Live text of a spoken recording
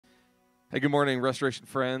Hey, good morning, Restoration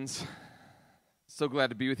friends. So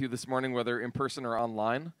glad to be with you this morning, whether in person or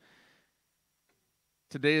online.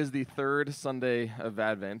 Today is the third Sunday of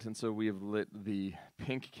Advent, and so we have lit the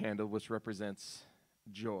pink candle, which represents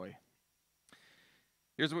joy.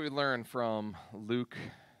 Here's what we learn from Luke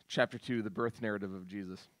chapter 2, the birth narrative of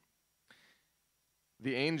Jesus.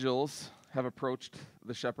 The angels have approached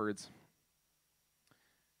the shepherds.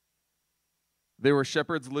 They were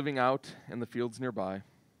shepherds living out in the fields nearby,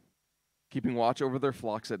 keeping watch over their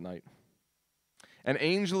flocks at night. An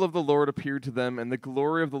angel of the Lord appeared to them, and the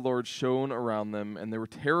glory of the Lord shone around them, and they were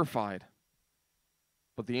terrified.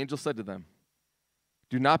 But the angel said to them,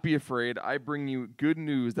 "Do not be afraid. I bring you good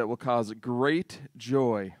news that will cause great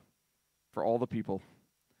joy for all the people.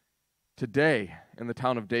 Today, in the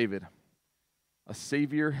town of David, a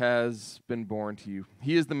Savior has been born to you.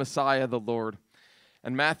 He is the Messiah, the Lord."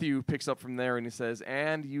 And Matthew picks up from there, and he says,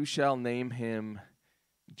 "And you shall name him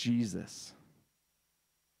Jesus,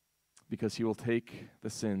 because he will take the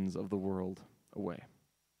sins of the world away."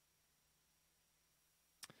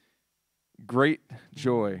 Great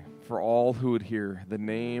joy for all who would hear the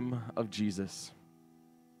name of Jesus,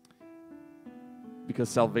 because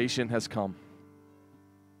salvation has come.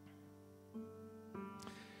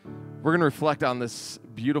 We're going to reflect on this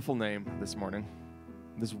beautiful name this morning,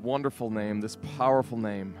 this wonderful name, this powerful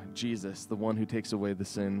name, Jesus, the one who takes away the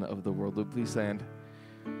sin of the world. Would please stand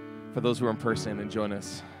for those who are in person and join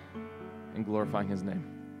us in glorifying his name.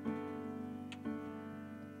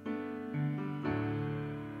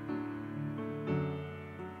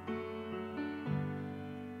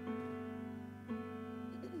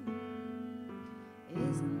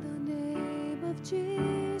 Isn't the name of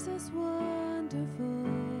Jesus wonderful?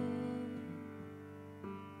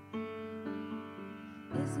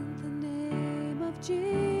 Isn't the name of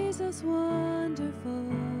Jesus wonderful?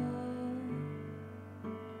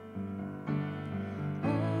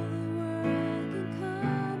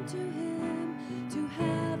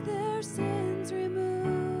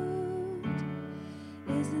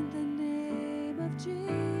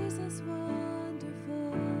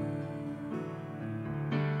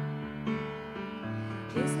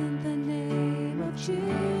 Isn't the name of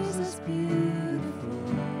Jesus beautiful?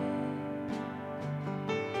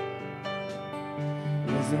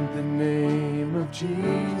 Isn't the name of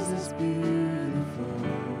Jesus beautiful?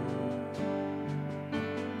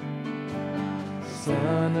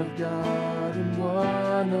 Son of God and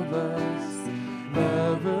one of us,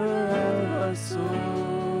 lover of our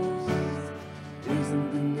souls.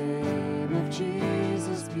 Isn't the name of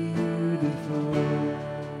Jesus beautiful?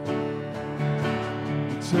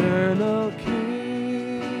 Eternal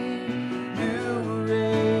King, you will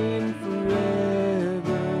reign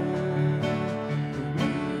forever. We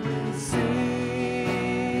will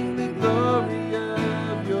sing the glory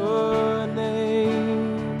of your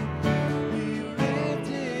name. Be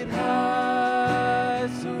lifted high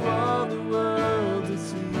so all the world to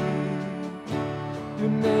see. Your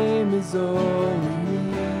name is all we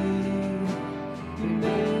need. Your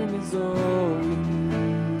name is all we need.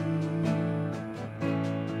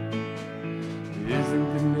 Isn't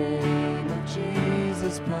the name of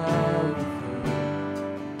Jesus powerful?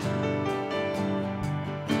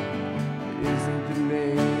 Isn't the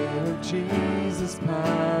name of Jesus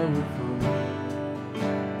powerful?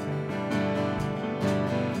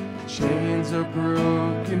 Chains are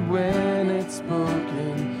broken when it's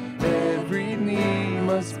spoken. Every knee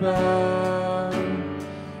must bow.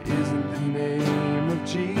 Isn't the name of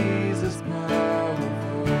Jesus powerful?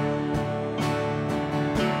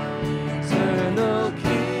 Eternal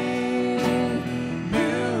King,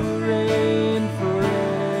 you reign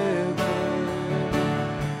forever.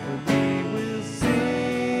 We will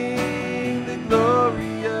sing the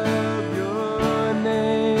glory of your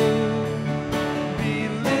name. Be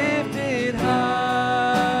lifted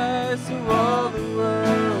high so all the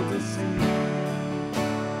world to see.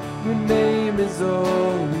 Your name is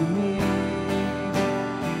all we need.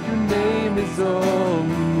 Your name is all we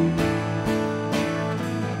need.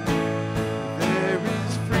 There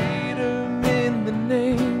is freedom in the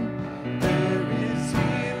name. There is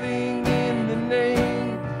healing in the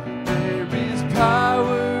name. There is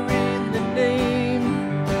power in the name.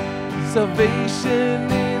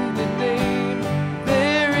 Salvation in the name.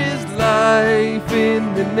 There is life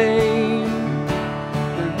in the name.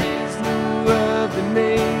 There is no other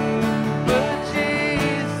name but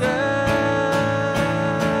Jesus.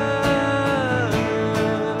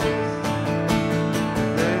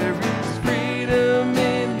 There is freedom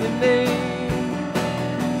in the name.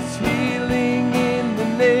 There's healing in the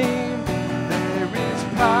name. There is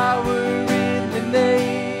power in the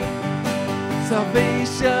name.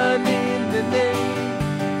 Salvation one in the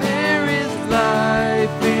name. There is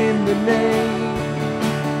life in the name.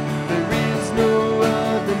 There is no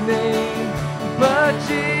other name but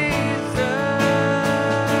Jesus.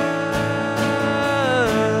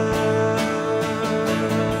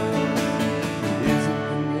 Isn't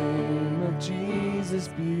the name of Jesus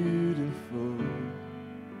beautiful?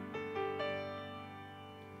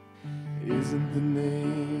 Isn't the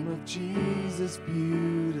name of Jesus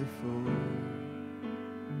beautiful?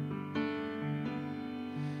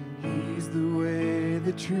 He's the way,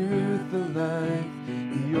 the truth, the life,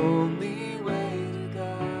 the only way to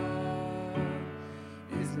God.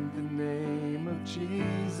 Isn't the name of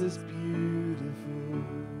Jesus beautiful?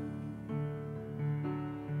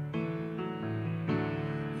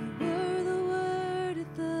 You were the Word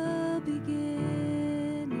at the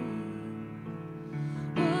beginning,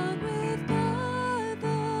 one with God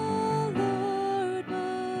the Lord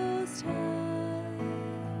Most High.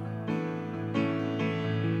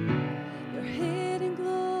 Your hidden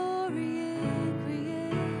glory in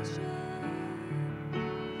creation,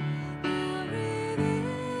 now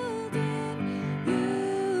revealed in you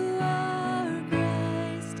are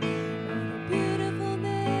Christ. What a beautiful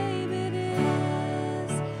name it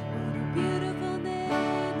is! What a beautiful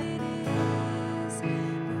name it is! The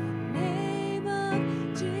name of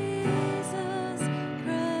Jesus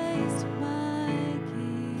Christ, my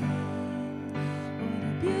King. What a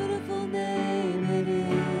beautiful name it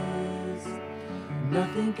is!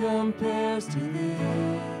 Nothing compares to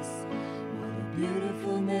this. What a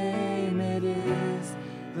beautiful name it is.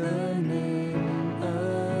 The name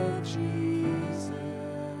of Jesus.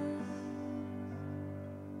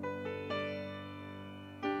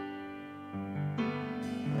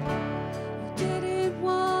 You didn't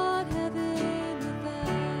want heaven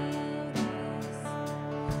without us,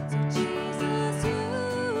 so Jesus, you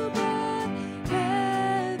brought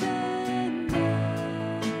heaven down.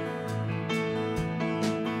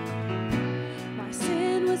 My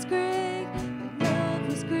sin was great, but love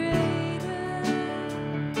was greater.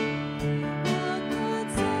 What could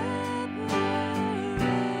separate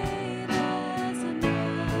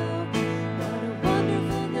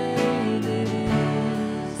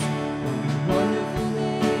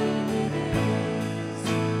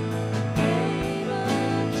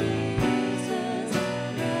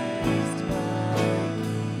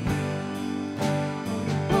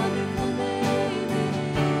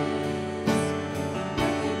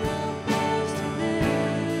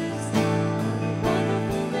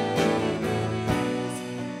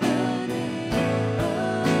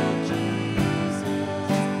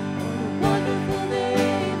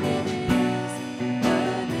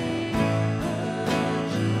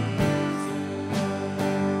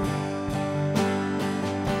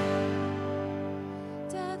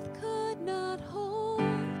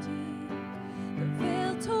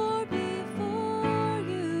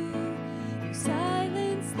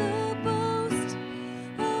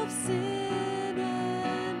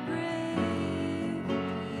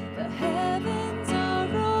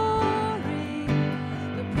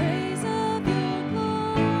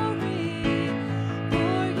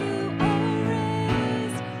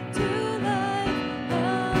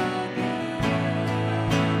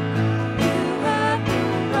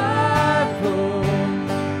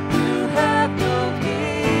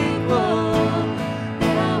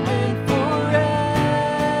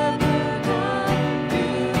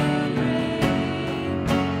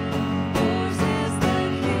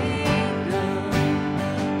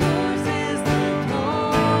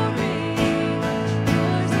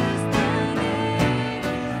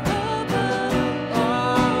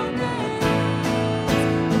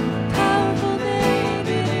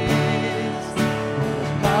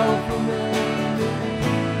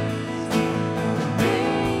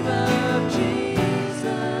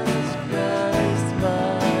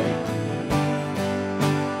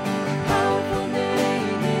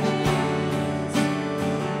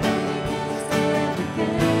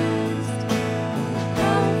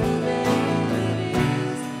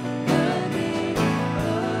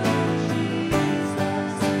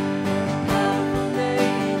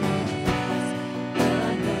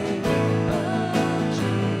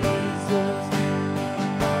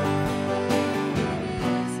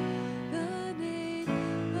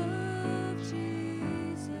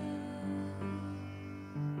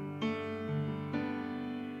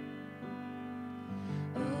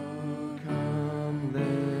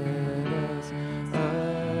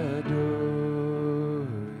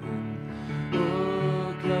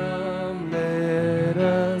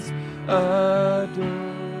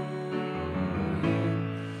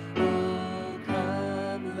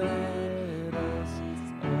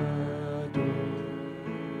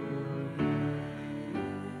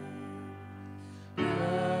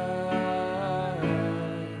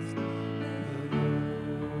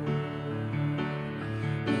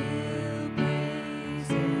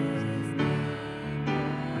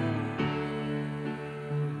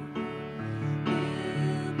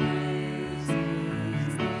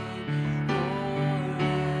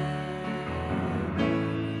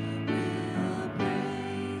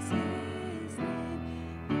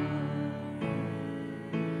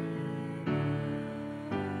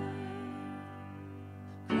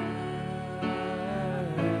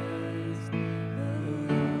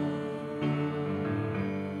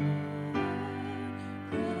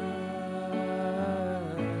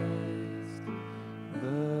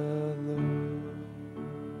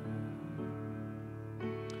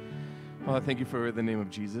Father, thank you for the name of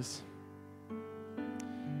Jesus.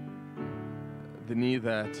 The name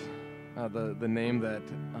that at the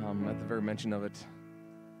very mention of it,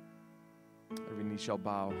 every knee shall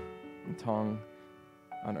bow, and tongue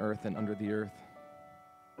on earth and under the earth.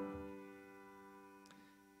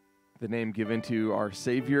 The name given to our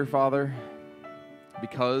Savior, Father,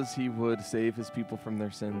 because he would save his people from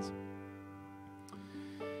their sins.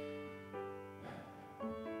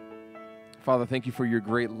 Father, thank you for your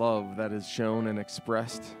great love that is shown and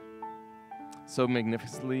expressed so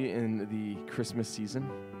magnificently in the Christmas season.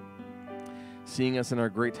 Seeing us in our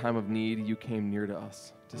great time of need, you came near to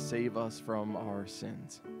us to save us from our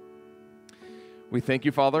sins. We thank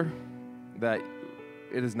you, Father, that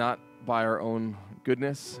it is not by our own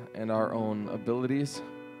goodness and our own abilities,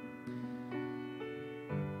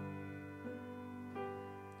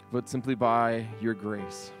 but simply by your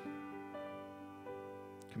grace,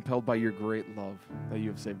 compelled by your great love that you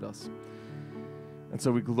have saved us. And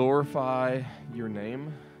so we glorify your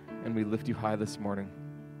name and we lift you high this morning.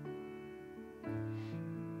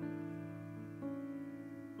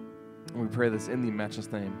 And we pray this in the matchless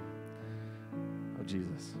name of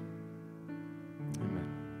Jesus. Amen.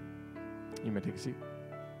 You may take a seat.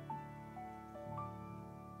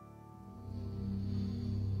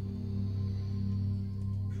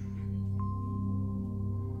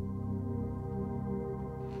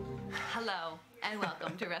 Hello, and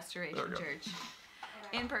welcome to Restoration There we go. Church,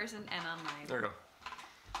 in person and online. There we go.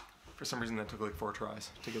 For some reason that took like 4 tries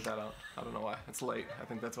to get that out. I don't know why. It's late. I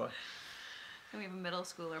think that's why. And we have a middle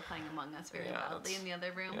schooler playing Among Us very Yeah, loudly in the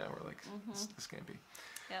other room. Yeah, we're like, this can't be.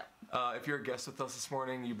 Yep. If you're a guest with us this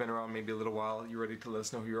morning, you've been around maybe a little while, you're ready to let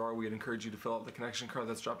us know who you are, we'd encourage you to fill out the connection card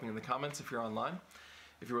that's dropping in the comments if you're online.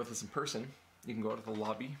 If you're with us in person, you can go out to the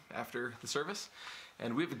lobby after the service.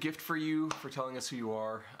 And we have a gift for you for telling us who you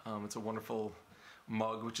are. It's a wonderful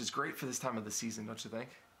mug, which is great for this time of the season, don't you think?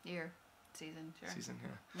 Year, season, sure. Season,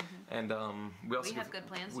 yeah. And we also have good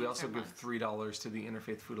plans to We use also our give mugs. $3 to the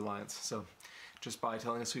Interfaith Food Alliance. So just by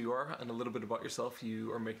telling us who you are and a little bit about yourself,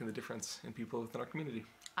 you are making the difference in people within our community.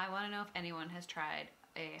 I want to know if anyone has tried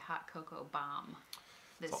a hot cocoa bomb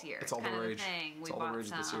this year. It's all the kind of rage. the thing. It's We all the bought rage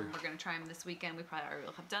some. this year. We're going to try them this weekend. We probably already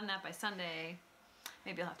will have done that by Sunday.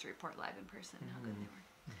 Maybe I'll have to report live in person how good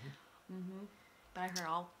they were. But I heard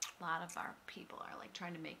a lot of our people are like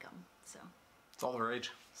trying to make them. So, It's all the rage.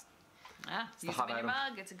 use the them hot in your item.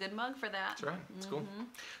 mug. It's a good mug for that. That's right. It's cool.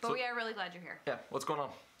 But So- we are really glad you're here. Yeah, what's going on?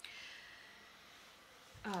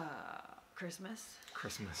 Christmas.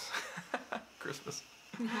 Christmas. Christmas.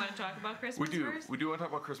 You want to talk about Christmas We do. first? We do want to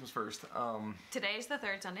talk about Christmas first. Today's the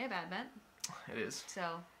third Sunday of Advent, It is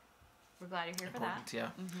so we're glad you're here important, for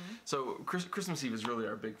that. yeah. So Christmas Eve is really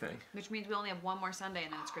our big thing. Which means we only have one more Sunday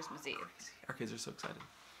and then it's Christmas Eve. Our kids are so excited.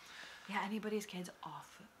 Yeah, anybody's kids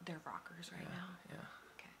off their rockers right now? Yeah.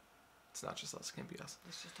 Okay, It's not just us. It can't be us.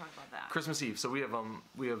 let's just talk about that. Christmas Eve. So we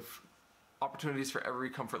have opportunities for every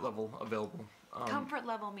comfort level available. Comfort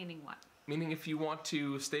level meaning what? Meaning if you want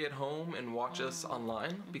to stay at home and watch us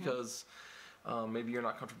online because maybe you're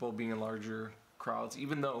not comfortable being in larger crowds,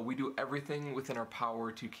 even though we do everything within our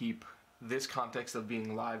power to keep this context of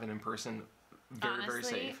being live and in person very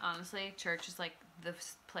safe. Honestly, church is like the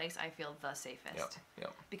place I feel the safest.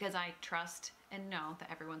 Yep. Because I trust and know that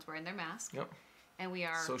everyone's wearing their mask. Yep. And we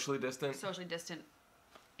are Socially distant. socially distant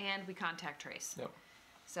and we contact trace. Yep.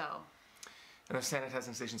 So, And there's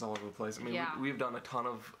sanitizing stations all over the place. I mean, Yeah. we've done a ton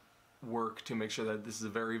of work to make sure that this is a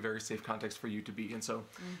very, very safe context for you to be in. So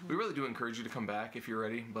we really do encourage you to come back if you're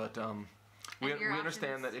ready. But we And your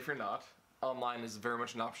understand options- that if you're not, online is very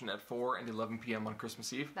much an option at 4 and 11 p.m. on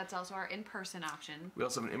Christmas Eve. that's also our in-person option. We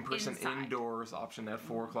also have an in-person Inside. indoors option at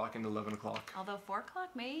 4 o'clock and 11 o'clock. Although 4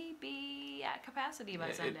 o'clock may be at capacity by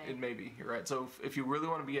It Sunday. may be, you're right. So if you really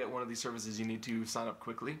want to be at one of these services, you need to sign up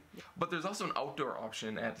quickly. But there's also an outdoor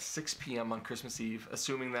option at 6 p.m. on Christmas Eve,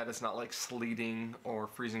 assuming that it's not like sleeting or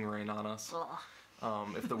freezing rain on us.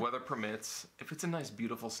 Ugh. If the weather permits, if it's a nice,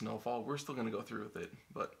 beautiful snowfall, we're still going to go through with it.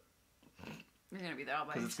 But You're gonna be there all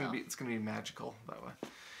by because yourself. it's gonna be magical that way.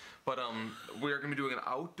 But we are gonna be doing an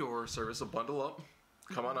outdoor service, so bundle up,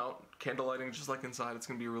 come on out, candle lighting just like inside. It's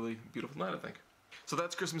gonna be a really beautiful night, I think. So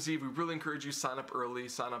that's Christmas Eve. We really encourage you sign up early,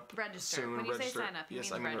 sign up Register. soon. When you register. say sign up, you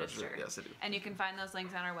yes, mean I mean register. Yes, I do. And you can find those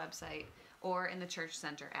links on our website or in the Church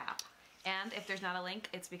Center app. And if there's not a link,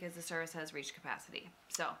 it's because the service has reached capacity.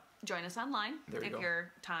 So join us online There you if go.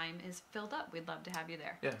 your time is filled up. We'd love to have you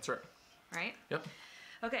there. Yeah, that's right. Right? Yep.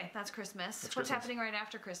 Okay, that's Christmas. What's Christmas. happening right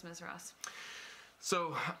after Christmas, Ross?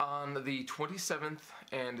 So on the 27th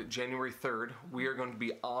and January 3rd, we are going to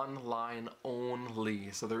be online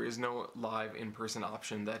only. So there is no live in-person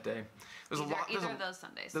option that day. There's Either of those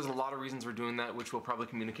Sundays. There's a lot of reasons we're doing that, which we'll probably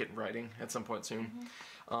communicate in writing at some point soon.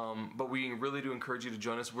 But we really do encourage you to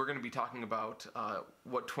join us. We're going to be talking about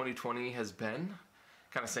what 2020 has been,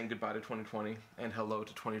 kind of saying goodbye to 2020 and hello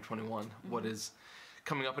to 2021. What is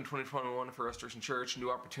coming up in 2021 for Restoration Church, new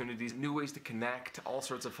opportunities, new ways to connect, all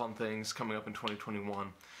sorts of fun things coming up in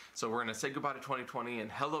 2021. So we're going to say goodbye to 2020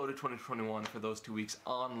 and hello to 2021 for those 2 weeks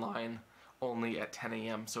online only at 10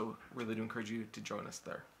 a.m. So really do encourage you to join us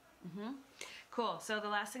there. Cool. So the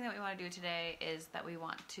last thing that we want to do today is that we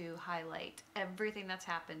want to highlight everything that's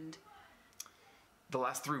happened. The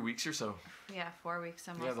last 3 weeks or so. Yeah, 4 weeks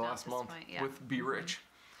almost. Yeah, the now last at this month point. Yeah. with Be Rich.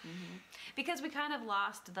 Because we kind of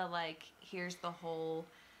lost the here's the whole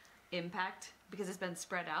impact because it's been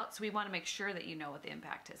spread out. So we want to make sure that you know what the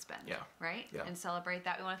impact has been. Yeah. Right? Yeah. And celebrate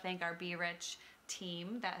that. We want to thank our Be Rich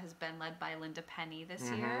team that has been led by Linda Penny this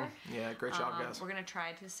year. Yeah, great job, guys. We're going to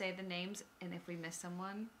try to say the names, and if we miss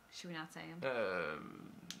someone, should we not say them?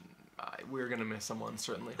 We're going to miss someone,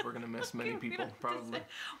 certainly. We're going to miss many people, probably.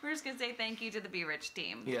 We're just going to say thank you to the Be Rich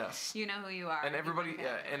team. Yes. You know who you are. And everybody, You've been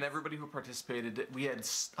yeah, fabulous. and everybody who participated, we had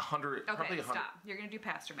 100, probably Okay, 100. stop. You're going to do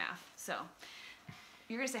pastor math. So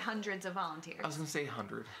you're going to say hundreds of volunteers. I was going to say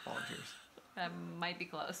 100 volunteers. That might be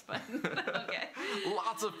close, but okay.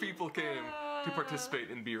 Lots of people came to participate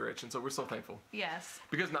in Be Rich, and so we're so thankful. Yes.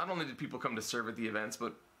 Because not only did people come to serve at the events,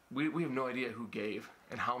 but we have no idea who gave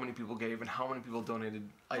and how many people gave and how many people donated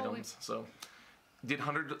items. So did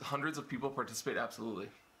hundreds of people participate? Absolutely.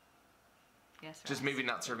 Yes. Just maybe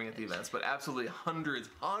not serving at the events, but absolutely hundreds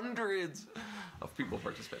of people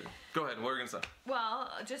participated. Go ahead, what were you going to say?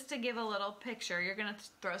 Well, just to give a little picture, you're going to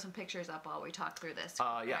throw some pictures up while we talk through this, Yeah,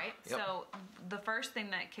 right? yep. So the first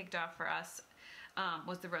thing that kicked off for us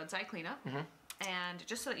was the roadside cleanup. And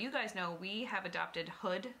just so that you guys know, we have adopted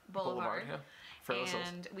Hood Boulevard. Yeah. Fairless Hills.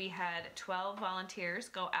 And we had 12 volunteers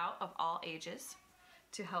go out of all ages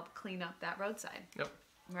to help clean up that roadside, Yep.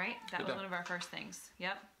 right? That Good was job. one of our first things.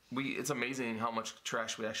 Yep. It's amazing how much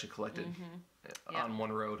trash we actually collected Yeah. on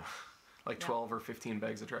one road. Like 12 or 15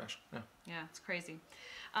 bags of trash. Yeah. Yeah, it's crazy.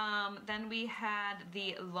 Then we had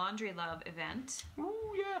the Laundry Love event,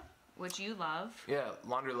 Ooh, yeah. which you love. Yeah,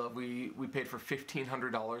 Laundry Love. We paid for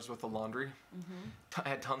 $1,500 worth of laundry.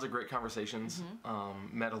 Had tons of great conversations.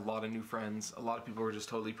 Met a lot of new friends. A lot of people were just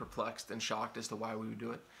totally perplexed and shocked as to why we would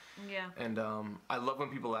do it. Yeah. And I love when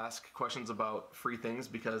people ask questions about free things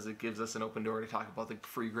because it gives us an open door to talk about the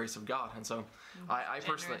free grace of God. And so I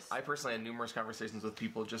personally had numerous conversations with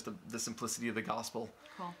people, just the simplicity of the gospel.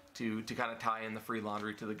 Cool. To kind of tie in the free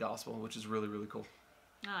laundry to the gospel, which is really, really cool.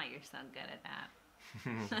 Oh, you're so good at that.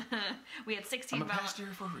 We had 16 I'm a pastor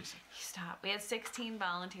for a reason. Stop. We had 16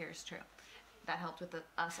 volunteers, true. That helped with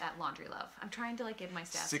us at Laundry Love. I'm trying to give my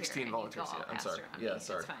stats 16 here, and volunteers, you go all yeah, I'm sorry. pastor on Yeah, me.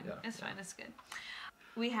 sorry. It's fine. Yeah, It's yeah. fine. It's good.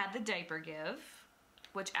 We had the diaper give,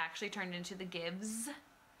 which actually turned into the gives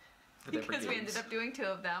The diaper because we gives. ended up doing 2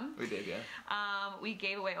 of them. We did, yeah. We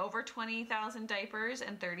gave away over 20,000 diapers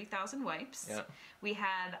and 30,000 wipes. Yeah.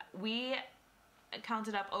 We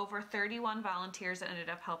counted up over 31 volunteers that ended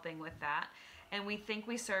up helping with that, and we think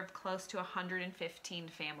we served close to 115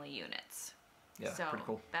 family units. Yeah, So pretty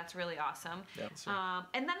cool. that's really awesome. Yeah, so-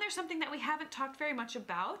 And then there's something that we haven't talked very much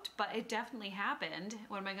about, but it definitely happened.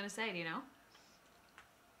 What am I going to say? Do you know?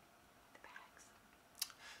 The bags.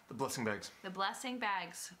 The blessing bags. The blessing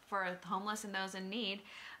bags for the homeless and those in need.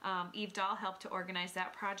 Eve Dahl helped to organize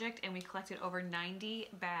that project, and we collected over 90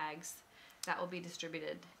 bags that will be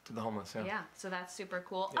distributed. To the homeless, yeah. Yeah, so that's super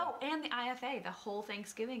cool. Yeah. Oh, and the IFA, the whole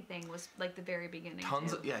Thanksgiving thing was the very beginning.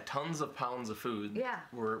 Tons too. tons of pounds of food Yeah.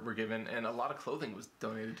 were given, and a lot of clothing was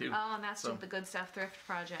donated too. Oh, and that's So- the Good Stuff Thrift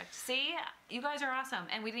Project. See, you guys are awesome,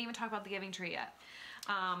 and we didn't even talk about the Giving Tree yet.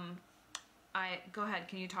 Go ahead.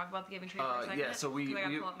 Can you talk about the Giving Tree for a second? yeah, so we- 'Cause I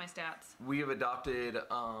gotta we- pull up my stats. We have adopted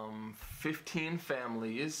 15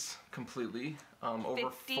 families completely, over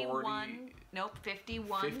 40.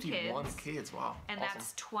 51 kids. Wow. And awesome.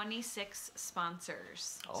 that's 26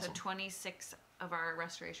 sponsors. So Awesome. 26 of our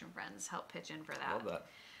restoration friends help pitch in for that. Love that.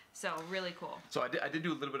 So really cool. So I did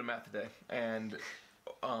do a little bit of math today, and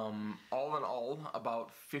all in all,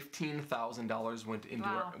 about $15,000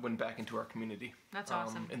 Wow. went back into our community. That's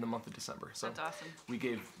awesome. In the month of December. So That's awesome. we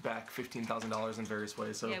gave back $15,000 in various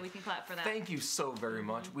ways. So Yeah, we can clap for that. thank you so very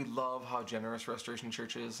much. We love how generous Restoration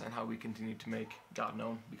Church is and how we continue to make God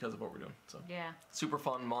known because of what we're doing. So Yeah. super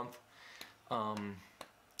fun month. And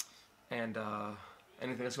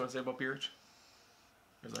anything else you want to say about Be Rich?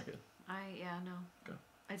 Or is that good? No. Go.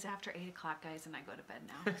 It's after 8 o'clock, guys, and I go to bed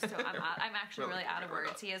now. So I'm actually really out of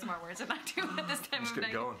words. He has more words than I do at this time Just of get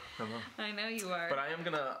night. going. I know you are. But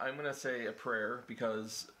I'm gonna say a prayer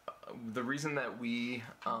because the reason that we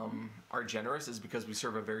are generous is because we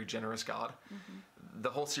serve a very generous God. The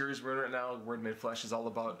whole series we're in right now, Word Made Flesh, is all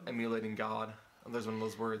about emulating God. And there's one of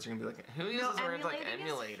those words you're gonna be like, who uses words like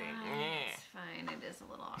emulating? It's fine. It is a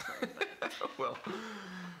little awkward, but Well,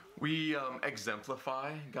 we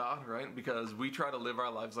exemplify God, right? Because we try to live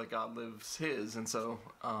our lives like God lives His, and so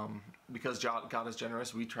because God is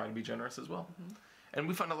generous, we try to be generous as well. And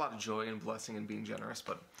we find a lot of joy and blessing in being generous.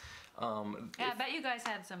 But yeah, I bet you guys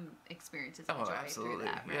had some experiences of joy absolutely. through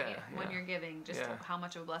that, right? Yeah, When yeah. you're giving, just Yeah. how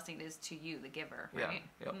much of a blessing it is to you, the giver, right?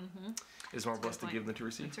 Yeah, it's more blessed to point. give than to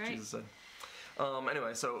receive. That's right. Jesus said.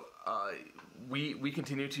 Anyway, so we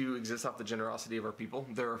continue to exist off the generosity of our people.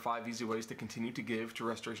 There are 5 easy ways to continue to give to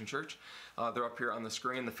Restoration Church. They're up here on the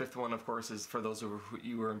screen. The 5th one, of course, is for those of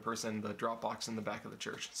you who are in person, the drop box in the back of the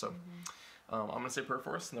church. So I'm going to say a prayer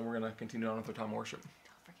for us, and then we're going to continue on with our time of worship.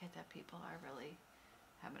 Don't forget that people are really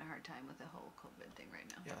having a hard time with the whole COVID thing right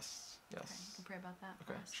now. Yes. Okay, you can pray about that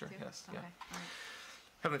for Okay, us, sure, too? yes, Okay, yeah. all right.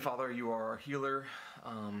 Heavenly Father, you are our healer.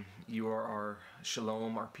 You are our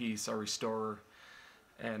shalom, our peace, our restorer.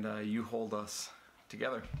 And you hold us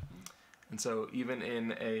together. And so even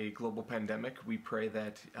in a global pandemic, we pray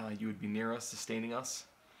that you would be near us, sustaining us,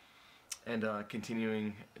 and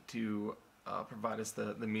continuing to provide us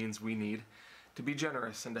the means we need to be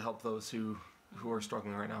generous and to help those who are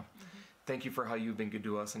struggling right now. Thank you for how you've been good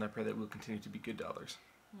to us, and I pray that we'll continue to be good to others.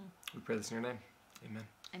 We pray this in your name. Amen.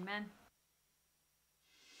 Amen.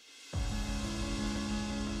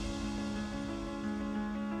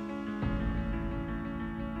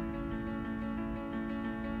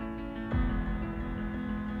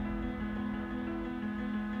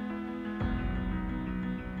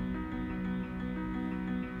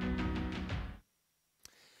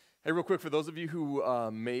 Hey, real quick, for those of you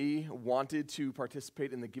who may wanted to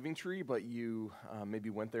participate in the Giving Tree, but you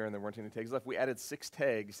maybe went there and there weren't any tags left, we added 6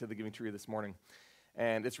 tags to the Giving Tree this morning.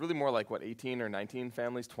 And it's really more like, 18 or 19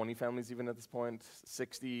 families, 20 families even at this point,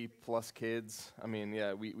 60 plus kids. I mean,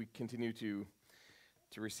 yeah, we continue to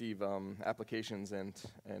receive applications and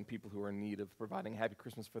people who are in need of providing a happy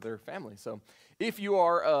Christmas for their family. So if you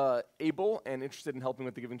are able and interested in helping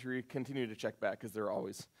with the Giving Tree, continue to check back because there are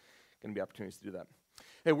always going to be opportunities to do that.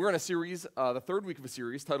 Hey, we're in a series, the 3rd week of a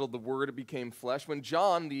series titled The Word Became Flesh. When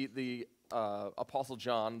John, the Apostle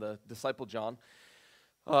John, the disciple John,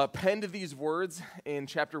 penned these words in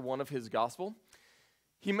chapter 1 of his gospel,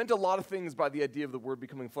 he meant a lot of things by the idea of the Word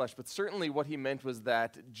becoming flesh, but certainly what he meant was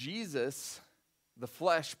that Jesus, the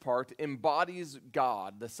flesh part, embodies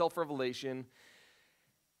God, the self-revelation,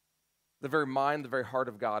 the very mind, the very heart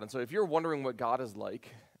of God. And so if you're wondering what God is like,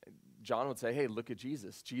 John would say, hey, look at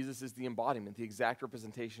Jesus. Jesus is the embodiment, the exact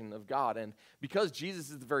representation of God. And because Jesus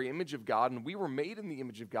is the very image of God, and we were made in the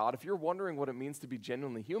image of God, if you're wondering what it means to be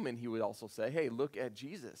genuinely human, he would also say, hey, look at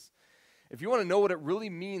Jesus. If you want to know what it really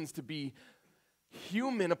means to be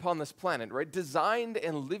human upon this planet, right? Designed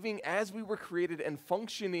and living as we were created and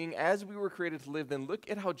functioning as we were created to live, then look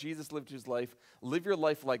at how Jesus lived his life. Live your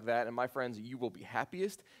life like that, and my friends, you will be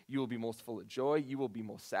happiest, you will be most full of joy, you will be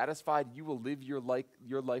most satisfied, you will live your life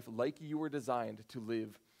like you were designed to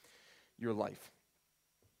live your life.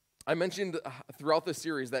 I mentioned throughout this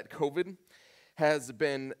series that COVID has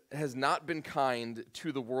not been kind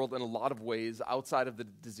to the world in a lot of ways outside of the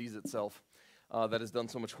disease itself. That has done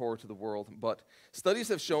so much horror to the world. But studies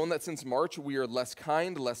have shown that since March, we are less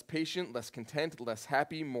kind, less patient, less content, less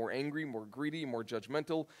happy, more angry, more greedy, more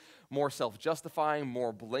judgmental, more self-justifying,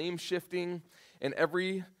 more blame-shifting. In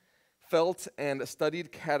every felt and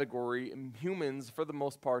studied category, humans, for the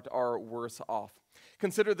most part, are worse off.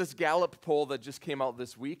 Consider this Gallup poll that just came out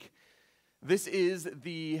this week. This is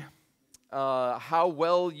the how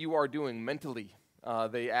well you are doing mentally.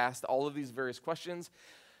 They asked all of these various questions.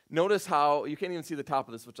 Notice how, you can't even see the top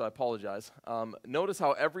of this, which I apologize. Notice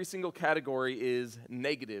how every single category is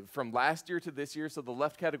negative from last year to this year. So the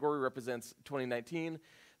left category represents 2019.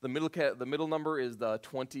 The middle number is the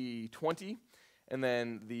 2020. And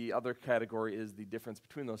then the other category is the difference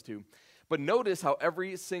between those two. But notice how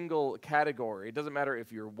every single category, it doesn't matter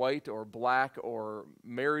if you're white or black or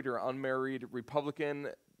married or unmarried, Republican,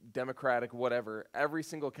 Democratic, whatever, every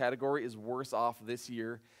single category is worse off this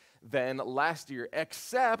year than last year,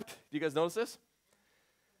 except, do you guys notice this?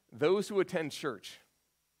 Those who attend church.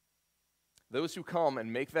 Those who come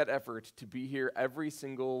and make that effort to be here every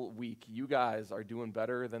single week, you guys are doing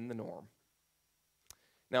better than the norm.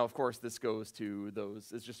 Now, of course, this goes to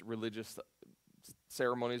those, it's just religious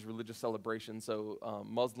ceremonies, religious celebrations. So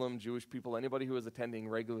Muslim, Jewish people, anybody who is attending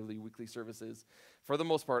regularly weekly services, for the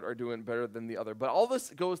most part, are doing better than the other. But all this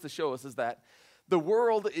goes to show us is that the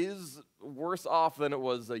world is worse off than it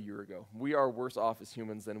was a year ago. We are worse off as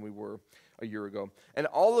humans than we were a year ago. And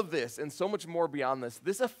all of this, and so much more beyond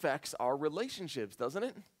this affects our relationships, doesn't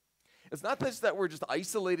it? It's not just that we're just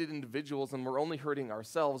isolated individuals and we're only hurting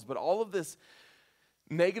ourselves, but all of this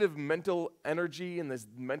negative mental energy and this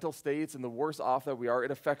mental states and the worse off that we are,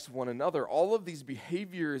 it affects one another. All of these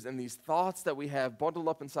behaviors and these thoughts that we have bundled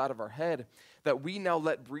up inside of our head that we now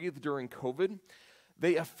let breathe during COVID,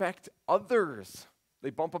 they affect others. They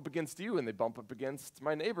bump up against you, and they bump up against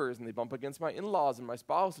my neighbors, and they bump against my in-laws and my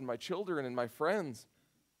spouse and my children and my friends.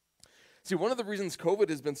 See, one of the reasons COVID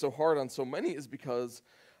has been so hard on so many is because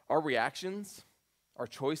our reactions, our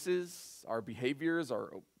choices, our behaviors,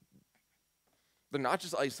 they're not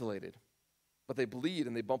just isolated, but they bleed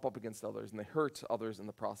and they bump up against others and they hurt others in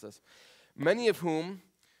the process. Many of whom,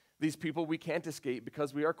 these people, we can't escape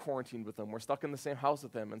because we are quarantined with them. We're stuck in the same house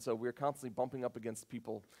with them, and so we're constantly bumping up against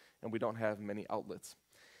people and we don't have many outlets.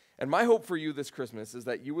 And my hope for you this Christmas is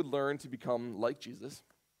that you would learn to become like Jesus,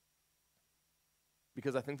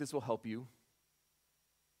 because I think this will help you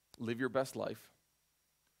live your best life.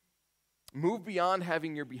 Move beyond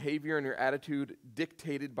having your behavior and your attitude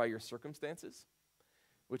dictated by your circumstances,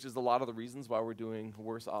 which is a lot of the reasons why we're doing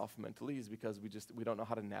worse off mentally, is because we don't know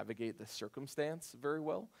how to navigate the circumstance very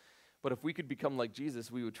well. But if we could become like Jesus,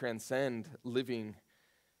 we would transcend living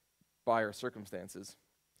by our circumstances.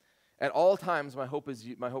 At all times, my hope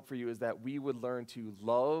for you is that we would learn to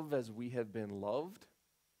love as we have been loved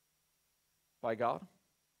by God.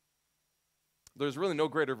 There's really no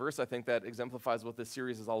greater verse, I think, that exemplifies what this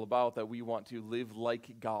series is all about, that we want to live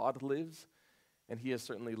like God lives, and he has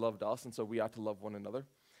certainly loved us, and so we ought to love one another.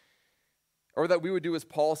 Or that we would do as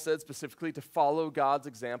Paul said specifically, to follow God's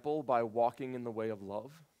example by walking in the way of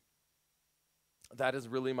love. That is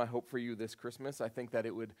really my hope for you this Christmas. I think that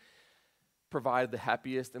it would provide the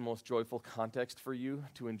happiest and most joyful context for you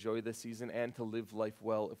to enjoy this season and to live life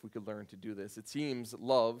well if we could learn to do this. It seems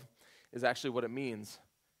love is actually what it means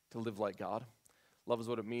to live like God. Love is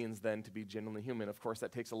what it means then to be genuinely human. Of course,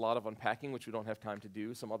 that takes a lot of unpacking, which we don't have time to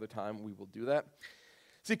do. Some other time we will do that.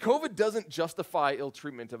 See, COVID doesn't justify ill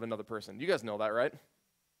treatment of another person. You guys know that, right?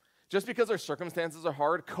 Just because our circumstances are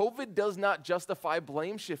hard, COVID does not justify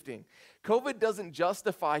blame shifting. COVID doesn't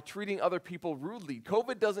justify treating other people rudely.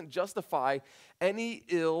 COVID doesn't justify any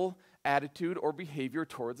ill attitude or behavior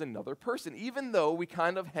towards another person, even though we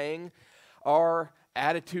kind of hang our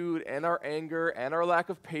attitude and our anger and our lack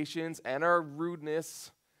of patience and our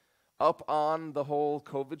rudeness up on the whole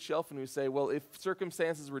COVID shelf, and we say, well, if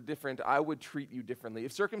circumstances were different, I would treat you differently.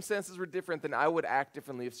 If circumstances were different, then I would act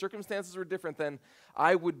differently. If circumstances were different, then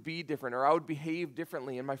I would be different, or I would behave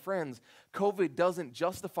differently. And my friends, COVID doesn't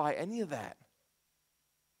justify any of that.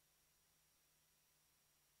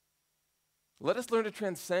 Let us learn to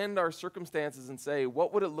transcend our circumstances and say,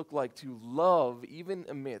 what would it look like to love even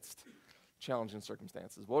amidst challenging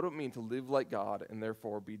circumstances? What would it mean to live like God and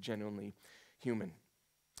therefore be genuinely human?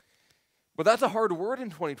 But that's a hard word in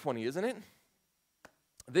 2020, isn't it?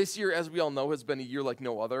 This year, as we all know, has been a year like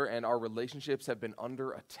no other, and our relationships have been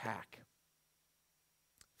under attack.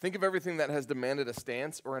 Think of everything that has demanded a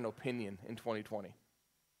stance or an opinion in 2020.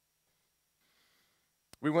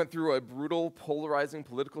 We went through a brutal, polarizing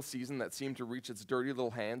political season that seemed to reach its dirty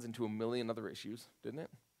little hands into a million other issues, didn't it?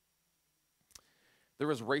 There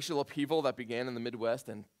was racial upheaval that began in the Midwest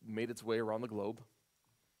and made its way around the globe.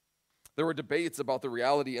 There were debates about the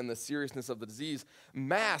reality and the seriousness of the disease.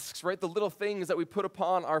 Masks, right? The little things that we put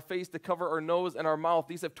upon our face to cover our nose and our mouth.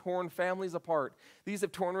 These have torn families apart. These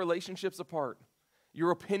have torn relationships apart.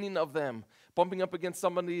 Your opinion of them, bumping up against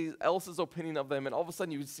somebody else's opinion of them, and all of a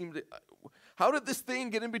sudden you seem to, how did this thing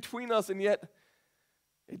get in between us? And yet,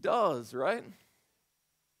 it does, right?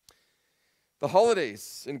 The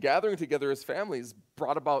holidays and gathering together as families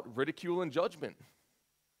brought about ridicule and judgment.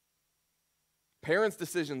 Parents'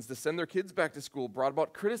 decisions to send their kids back to school brought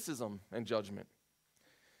about criticism and judgment.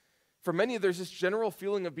 For many, there's this general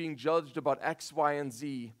feeling of being judged about X, Y, and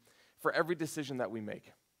Z for every decision that we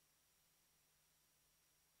make.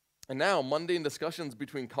 And now, mundane discussions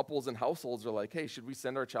between couples and households are like, hey, should we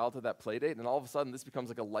send our child to that play date? And all of a sudden, this becomes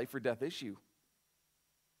like a life or death issue.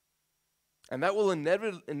 And that will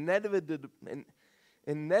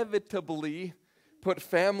inevitably put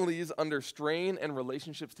families under strain and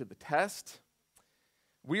relationships to the test.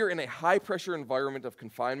 We are in a high-pressure environment of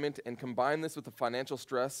confinement, and combine this with the financial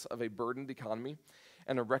stress of a burdened economy,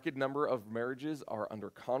 and a record number of marriages are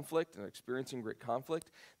under conflict and experiencing great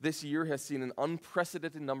conflict. This year has seen an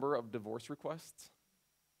unprecedented number of divorce requests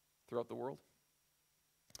throughout the world.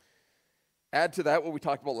 Add to that what we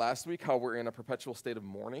talked about last week, how we're in a perpetual state of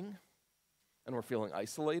mourning, and we're feeling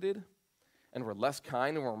isolated, and we're less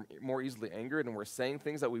kind, and we're more easily angered, and we're saying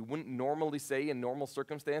things that we wouldn't normally say in normal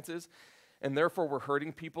circumstances, and therefore we're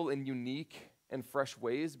hurting people in unique and fresh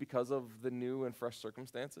ways because of the new and fresh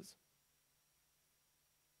circumstances.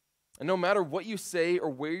 And no matter what you say or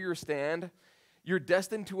where you stand, you're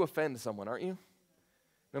destined to offend someone, aren't you?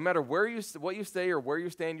 No matter what you say or where you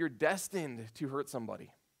stand, you're destined to hurt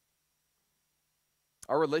somebody.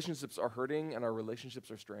 Our relationships are hurting and our relationships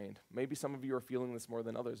are strained. Maybe some of you are feeling this more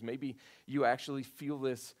than others. Maybe you actually feel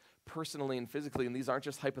this personally and physically, and these aren't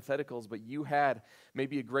just hypotheticals, but you had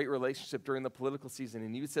maybe a great relationship during the political season,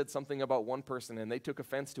 and you said something about one person, and they took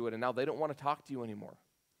offense to it, and now they don't want to talk to you anymore.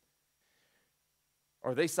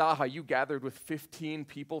 Or they saw how you gathered with 15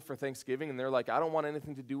 people for Thanksgiving, and they're like, I don't want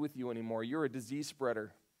anything to do with you anymore. You're a disease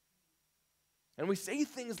spreader. And we say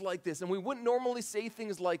things like this, and we wouldn't normally say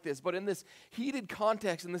things like this, but in this heated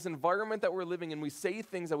context, in this environment that we're living in, we say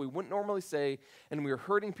things that we wouldn't normally say, and we are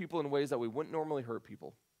hurting people in ways that we wouldn't normally hurt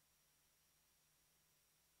people.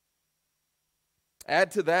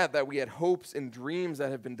 Add to that we had hopes and dreams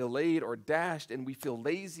that have been delayed or dashed, and we feel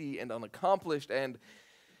lazy and unaccomplished, and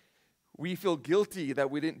we feel guilty that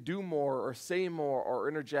we didn't do more or say more or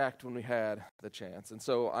interject when we had the chance. And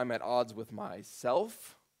so I'm at odds with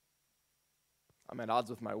myself. I'm at odds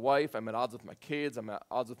with my wife, I'm at odds with my kids, I'm at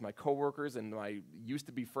odds with my coworkers and my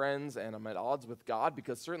used-to-be friends, and I'm at odds with God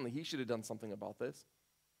because certainly He should have done something about this.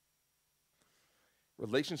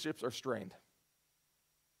 Relationships are strained.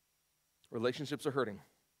 Relationships are hurting.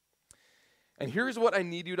 And here's what I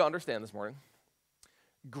need you to understand this morning.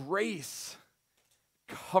 Grace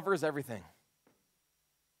covers everything.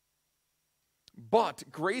 But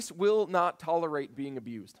grace will not tolerate being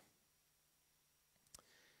abused.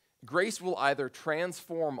 Grace will either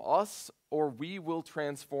transform us or we will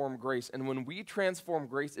transform grace. And when we transform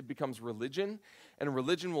grace, it becomes religion, and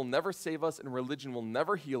religion will never save us, and religion will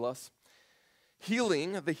never heal us.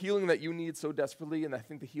 Healing, the healing that you need so desperately, and I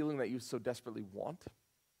think the healing that you so desperately want,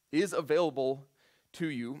 is available to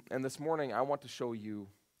you. And this morning, I want to show you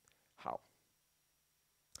how.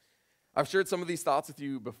 I've shared some of these thoughts with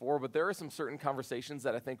you before, but there are some certain conversations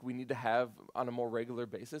that I think we need to have on a more regular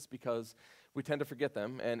basis because we tend to forget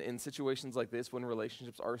them. And in situations like this, when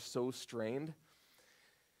relationships are so strained,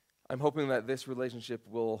 I'm hoping that this relationship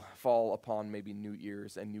will fall upon maybe new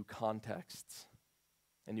ears and new contexts,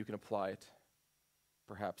 and you can apply it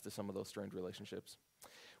perhaps to some of those strained relationships.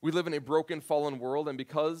 We live in a broken, fallen world, and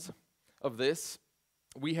because of this,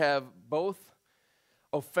 we have both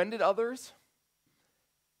offended others,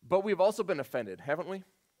 but we've also been offended, haven't we?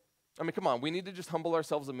 I mean, come on, we need to just humble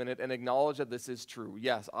ourselves a minute and acknowledge that this is true.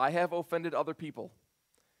 Yes, I have offended other people,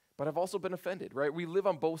 but I've also been offended, right? We live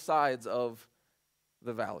on both sides of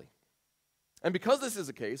the valley. And because this is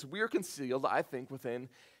the case, we are concealed, I think, within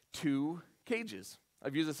two cages.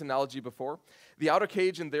 I've used this analogy before. The outer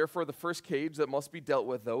cage, and therefore the first cage that must be dealt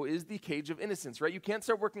with, though, is the cage of innocence, right? You can't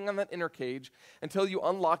start working on that inner cage until you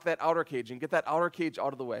unlock that outer cage and get that outer cage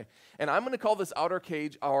out of the way. And I'm going to call this outer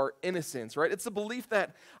cage our innocence, right? It's the belief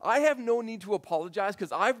that I have no need to apologize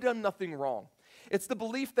because I've done nothing wrong. It's the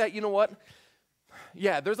belief that, you know what?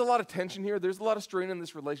 Yeah, there's a lot of tension here. There's a lot of strain in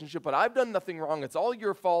this relationship, but I've done nothing wrong. It's all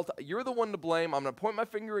your fault. You're the one to blame. I'm going to point my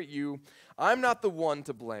finger at you. I'm not the one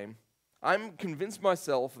to blame. I'm convinced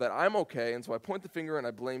myself that I'm okay, and so I point the finger and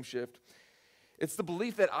I blame shift. It's the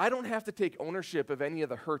belief that I don't have to take ownership of any of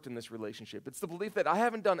the hurt in this relationship. It's the belief that I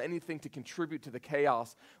haven't done anything to contribute to the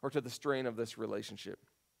chaos or to the strain of this relationship.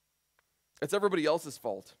 It's everybody else's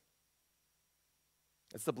fault.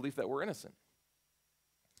 It's the belief that we're innocent.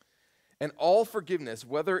 And all forgiveness,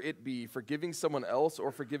 whether it be forgiving someone else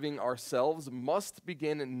or forgiving ourselves, must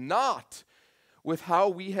begin not with how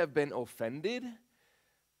we have been offended,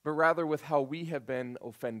 but rather with how we have been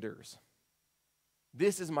offenders.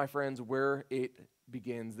 This is, my friends, where it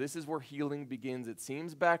begins. This is where healing begins. It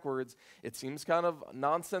seems backwards. It seems kind of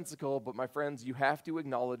nonsensical, but my friends, you have to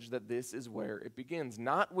acknowledge that this is where it begins.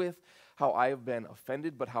 Not with how I have been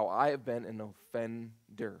offended, but how I have been an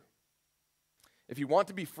offender. If you want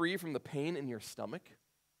to be free from the pain in your stomach,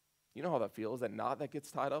 you know how that feels, that knot that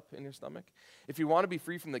gets tied up in your stomach? If you want to be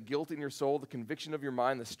free from the guilt in your soul, the conviction of your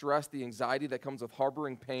mind, the stress, the anxiety that comes with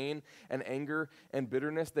harboring pain and anger and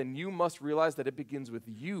bitterness, then you must realize that it begins with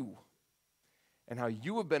you and how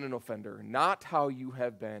you have been an offender, not how you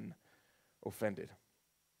have been offended.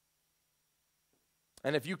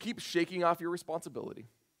 And if you keep shaking off your responsibility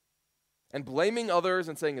and blaming others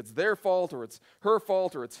and saying it's their fault or it's her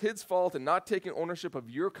fault or it's his fault and not taking ownership of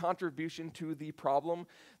your contribution to the problem,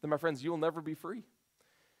 then, my friends, you'll never be free.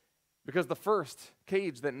 Because the first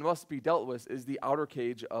cage that must be dealt with is the outer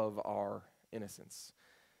cage of our innocence.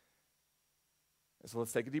 So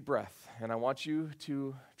let's take a deep breath, and I want you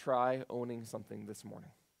to try owning something this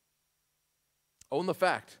morning. Own the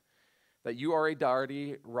fact that you are a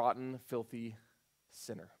dirty, rotten, filthy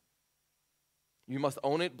sinner. You must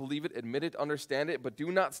own it, believe it, admit it, understand it, but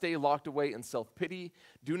do not stay locked away in self-pity.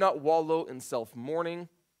 Do not wallow in self-mourning.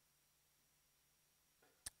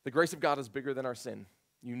 The grace of God is bigger than our sin.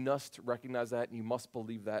 You must recognize that, and you must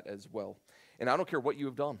believe that as well. And I don't care what you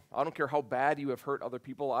have done. I don't care how bad you have hurt other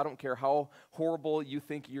people. I don't care how horrible you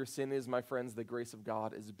think your sin is, my friends. The grace of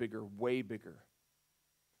God is bigger, way bigger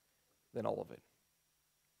than all of it.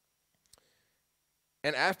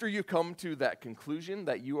 And after you come to that conclusion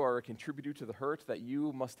that you are a contributor to the hurt, that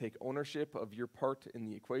you must take ownership of your part in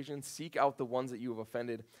the equation, seek out the ones that you have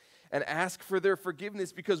offended, and ask for their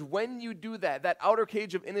forgiveness, because when you do that, that outer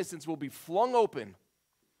cage of innocence will be flung open,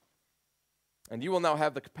 and you will now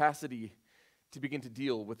have the capacity to begin to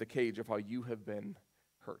deal with the cage of how you have been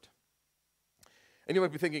hurt. And you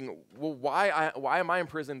might be thinking, well, why am I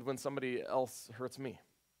imprisoned when somebody else hurts me?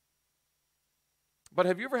 But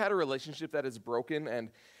have you ever had a relationship that is broken,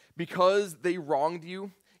 and because they wronged you,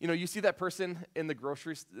 you see that person in the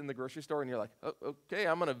grocery store, and you're like, oh, okay,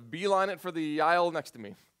 I'm going to beeline it for the aisle next to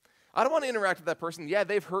me. I don't want to interact with that person. Yeah,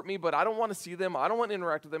 they've hurt me, but I don't want to see them. I don't want to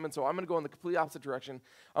interact with them, and so I'm going to go in the complete opposite direction.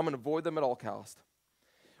 I'm going to avoid them at all cost.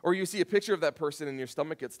 Or you see a picture of that person, and your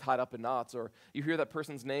stomach gets tied up in knots, or you hear that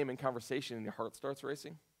person's name in conversation, and your heart starts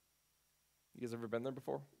racing. You guys ever been there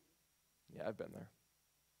before? Yeah, I've been there.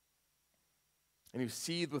 And you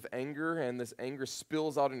seethe with anger, and this anger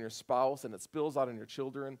spills out on your spouse, and it spills out on your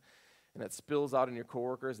children, and it spills out on your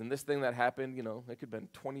coworkers. And this thing that happened, it could have been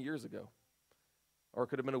 20 years ago, or it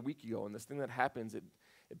could have been a week ago. And this thing that happens, it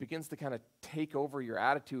begins to kind of take over your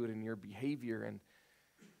attitude and your behavior, and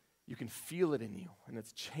you can feel it in you, and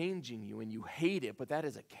it's changing you, and you hate it. But that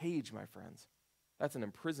is a cage, my friends. That's an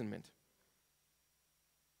imprisonment.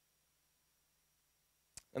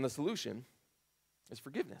 And the solution is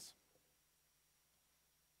forgiveness.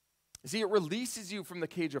 You see, it releases you from the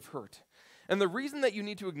cage of hurt. And the reason that you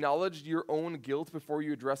need to acknowledge your own guilt before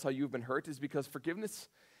you address how you've been hurt is because forgiveness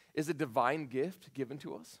is a divine gift given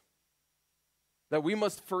to us that we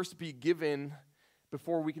must first be given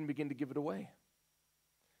before we can begin to give it away.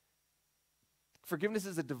 Forgiveness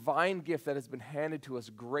is a divine gift that has been handed to us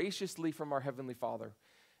graciously from our Heavenly Father.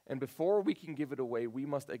 And before we can give it away, we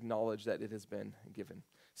must acknowledge that it has been given.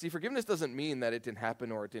 See, forgiveness doesn't mean that it didn't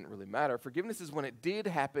happen or it didn't really matter. Forgiveness is when it did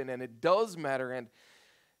happen and it does matter, and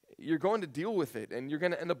you're going to deal with it, and you're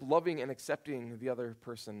going to end up loving and accepting the other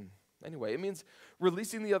person anyway. It means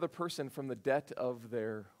releasing the other person from the debt of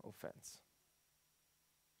their offense.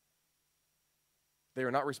 They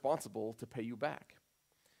are not responsible to pay you back.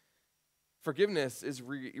 Forgiveness is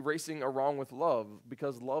erasing a wrong with love,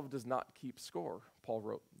 because love does not keep score, Paul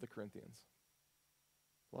wrote the Corinthians.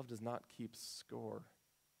 Love does not keep score.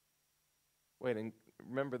 Wait, and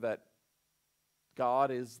remember that God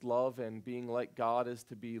is love, and being like God is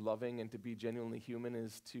to be loving, and to be genuinely human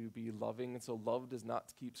is to be loving, and so love does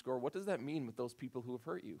not keep score. What does that mean with those people who have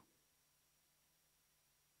hurt you?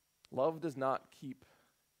 Love does not keep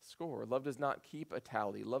score. Love does not keep a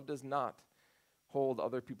tally. Love does not hold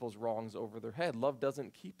other people's wrongs over their head. Love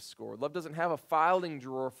doesn't keep score. Love doesn't have a filing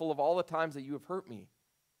drawer full of all the times that you have hurt me.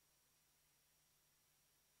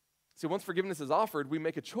 See, once forgiveness is offered, we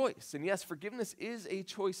make a choice. And yes, forgiveness is a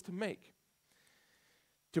choice to make.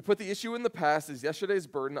 To put the issue in the past is yesterday's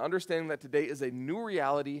burden, understanding that today is a new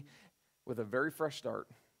reality with a very fresh start.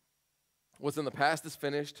 What's in the past is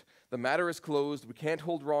finished. The matter is closed. We can't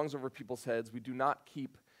hold wrongs over people's heads. We do not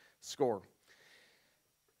keep score.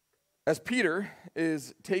 As Peter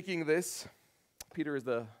is taking this, Peter is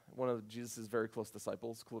one of Jesus' very close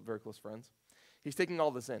disciples, very close friends. He's taking all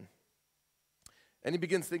this in. And he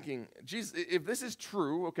begins thinking, Jesus, if this is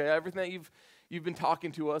true, okay, everything that you've been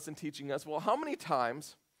talking to us and teaching us, well, how many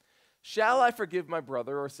times shall I forgive my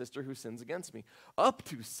brother or sister who sins against me? Up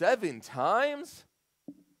to 7 times?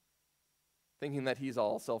 Thinking that he's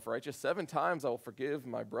all self-righteous. 7 times I will forgive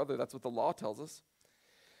my brother. That's what the law tells us.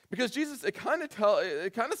 Because Jesus, it kind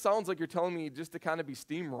of sounds like you're telling me just to kind of be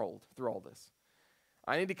steamrolled through all this.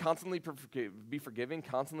 I need to constantly be forgiving,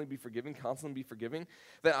 constantly be forgiving, constantly be forgiving.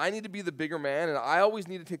 That I need to be the bigger man, and I always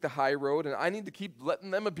need to take the high road, and I need to keep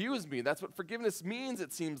letting them abuse me. That's what forgiveness means,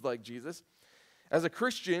 it seems like, Jesus. As a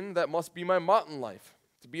Christian, that must be my motto in life.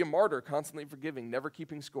 To be a martyr, constantly forgiving, never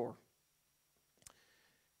keeping score.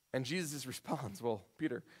 And Jesus responds, well,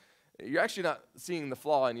 Peter, you're actually not seeing the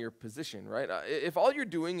flaw in your position, right? If all you're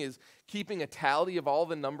doing is keeping a tally of all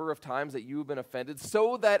the number of times that you've been offended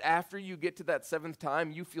so that after you get to that 7th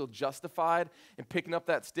time, you feel justified in picking up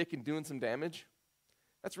that stick and doing some damage,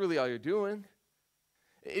 that's really all you're doing.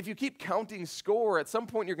 If you keep counting score, at some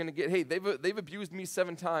point you're going to get, hey, they've abused me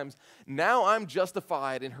 7 times. Now I'm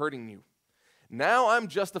justified in hurting you. Now I'm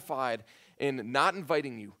justified in not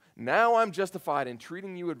inviting you. Now I'm justified in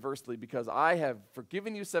treating you adversely because I have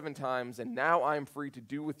forgiven you 7 times, and now I'm free to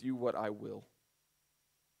do with you what I will.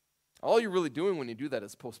 All you're really doing when you do that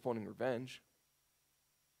is postponing revenge.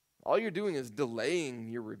 All you're doing is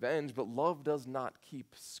delaying your revenge, but love does not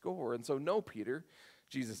keep score. And so, no, Peter,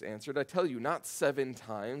 Jesus answered, I tell you, not 7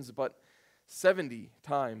 times, but 70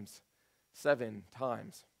 times, 7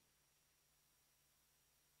 times.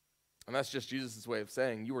 And that's just Jesus' way of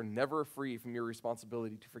saying you are never free from your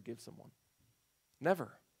responsibility to forgive someone.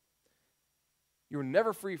 Never. You are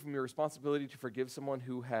never free from your responsibility to forgive someone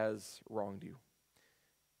who has wronged you.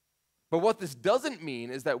 But what this doesn't mean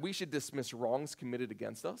is that we should dismiss wrongs committed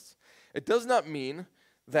against us. It does not mean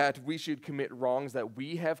that we should commit wrongs that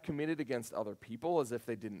we have committed against other people as if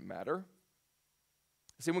they didn't matter.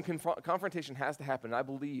 See, when confrontation has to happen, and I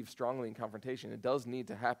believe strongly in confrontation, it does need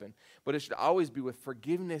to happen, but it should always be with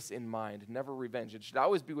forgiveness in mind, never revenge. It should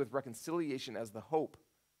always be with reconciliation as the hope,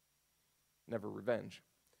 never revenge.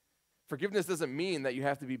 Forgiveness doesn't mean that you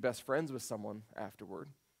have to be best friends with someone afterward.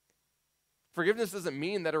 Forgiveness doesn't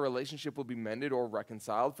mean that a relationship will be mended or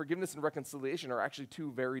reconciled. Forgiveness and reconciliation are actually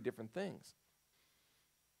 2 very different things.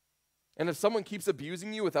 And if someone keeps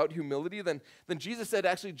abusing you without humility, then Jesus said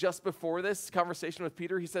actually just before this conversation with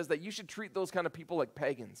Peter, he says that you should treat those kind of people like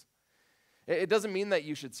pagans. It doesn't mean that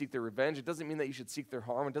you should seek their revenge. It doesn't mean that you should seek their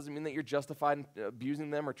harm. It doesn't mean that you're justified in abusing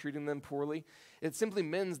them or treating them poorly. It simply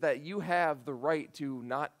means that you have the right to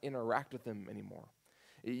not interact with them anymore.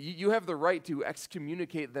 You have the right to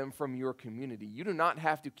excommunicate them from your community. You do not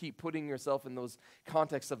have to keep putting yourself in those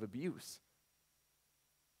contexts of abuse.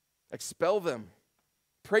 Expel them.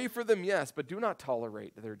 Pray for them, yes, but do not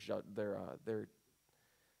tolerate their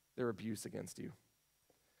abuse against you.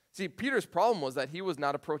 See, Peter's problem was that he was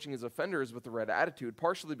not approaching his offenders with the right attitude,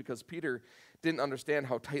 partially because Peter didn't understand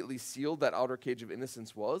how tightly sealed that outer cage of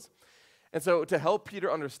innocence was. And so to help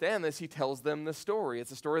Peter understand this, he tells them this story.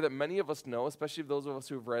 It's a story that many of us know, especially those of us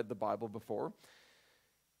who have read the Bible before.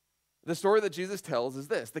 The story that Jesus tells is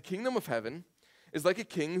this: the kingdom of heaven is like a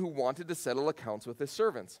king who wanted to settle accounts with his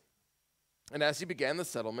servants. And as he began the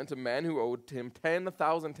settlement, a man who owed him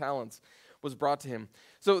 10,000 talents was brought to him.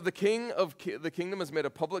 So the king of the kingdom has made a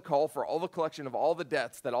public call for all the collection of all the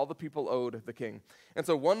debts that all the people owed the king. And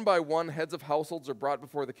so one by one, heads of households are brought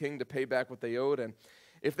before the king to pay back what they owed. And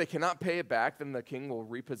if they cannot pay it back, then the king will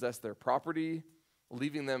repossess their property,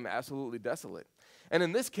 leaving them absolutely desolate. And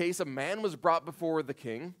in this case, a man was brought before the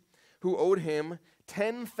king who owed him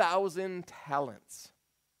 10,000 talents.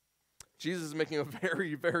 Jesus is making a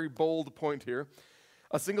very, very bold point here.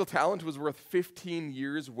 A single talent was worth 15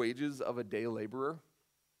 years' wages of a day laborer.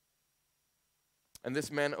 And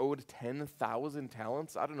this man owed 10,000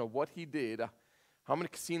 talents. I don't know what he did, how many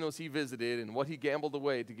casinos he visited, and what he gambled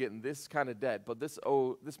away to get in this kind of debt. But this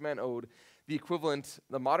man owed the equivalent,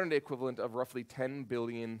 the modern day equivalent of roughly $10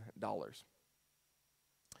 billion.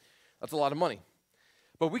 That's a lot of money.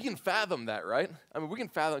 But we can fathom that, right? I mean, we can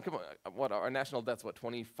fathom, come on, what, our national debt's what,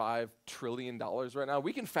 $25 trillion right now?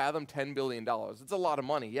 We can fathom $10 billion. It's a lot of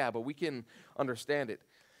money, yeah, but we can understand it.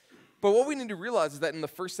 But what we need to realize is that in the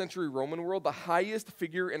first century Roman world, the highest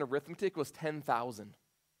figure in arithmetic was 10,000.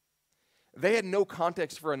 They had no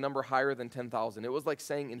context for a number higher than 10,000. It was like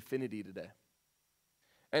saying infinity today.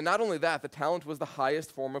 And not only that, the talent was the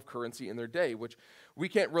highest form of currency in their day, which we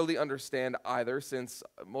can't really understand either since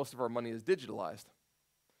most of our money is digitalized.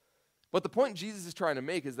 But the point Jesus is trying to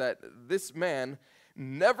make is that this man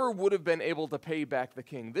never would have been able to pay back the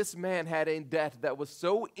king. This man had a debt that was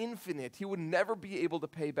so infinite, he would never be able to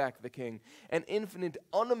pay back the king. An infinite,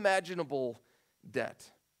 unimaginable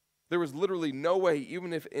debt. There was literally no way,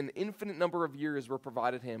 even if an infinite number of years were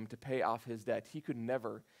provided him to pay off his debt, he could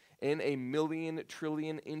never, in a million,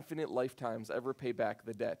 trillion, infinite lifetimes, ever pay back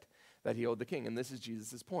the debt that he owed the king. And this is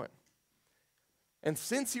Jesus' point. And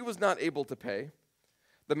since he was not able to pay,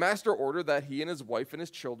 the master ordered that he and his wife and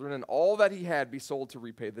his children and all that he had be sold to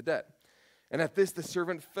repay the debt. And at this, the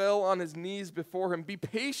servant fell on his knees before him. "Be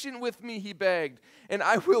patient with me," he begged, "and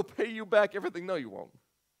I will pay you back everything." No, you won't.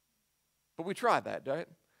 But we try that, right?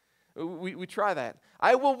 We try that.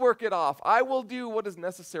 I will work it off. I will do what is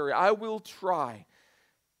necessary. I will try.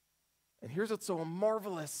 And here's what's so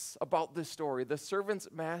marvelous about this story. The servant's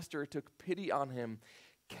master took pity on him,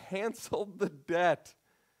 canceled the debt.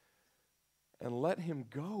 and let him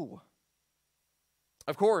go.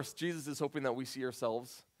 Of course, Jesus is hoping that we see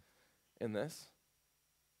ourselves in this,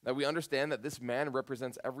 that we understand that this man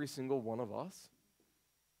represents every single one of us.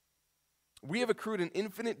 We have accrued an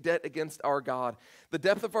infinite debt against our God. The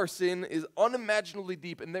depth of our sin is unimaginably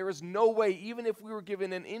deep, and there is no way, even if we were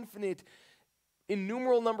given an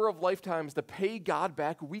innumerable number of lifetimes to pay God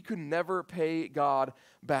back, we could never pay God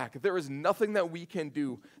back. There is nothing that we can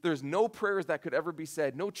do. There's no prayers that could ever be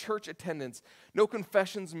said, no church attendance, no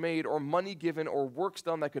confessions made, or money given, or works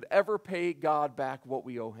done that could ever pay God back what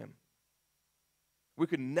we owe him. We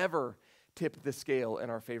could never tip the scale in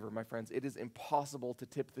our favor, my friends. It is impossible to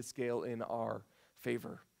tip the scale in our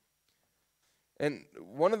favor. And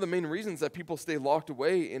one of the main reasons that people stay locked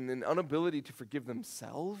away in an inability to forgive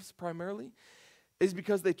themselves primarily is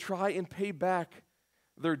because they try and pay back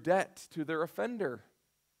their debt to their offender.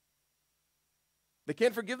 They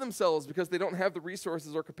can't forgive themselves because they don't have the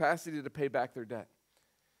resources or capacity to pay back their debt.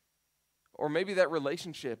 Or maybe that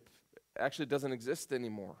relationship actually doesn't exist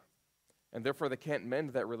anymore, and therefore they can't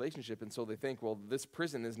mend that relationship, and so they think, well, this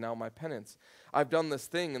prison is now my penance. I've done this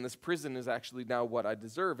thing, and this prison is actually now what I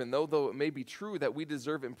deserve. And though it may be true that we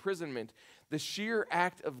deserve imprisonment, the sheer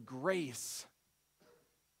act of grace,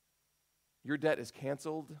 your debt is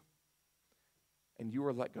canceled, and you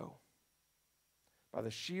are let go. By the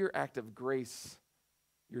sheer act of grace,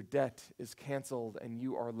 your debt is canceled, and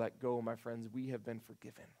you are let go, my friends. We have been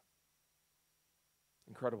forgiven.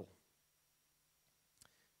 Incredible.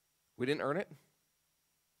 We didn't earn it.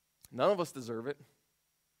 None of us deserve it.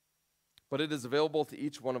 But it is available to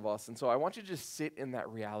each one of us. And so I want you to just sit in that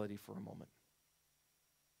reality for a moment.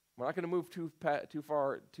 We're not going to move too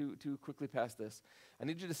quickly past this. I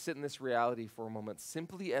need you to sit in this reality for a moment,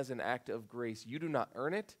 simply as an act of grace. You do not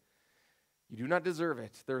earn it. You do not deserve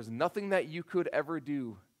it. There is nothing that you could ever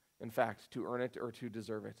do, in fact, to earn it or to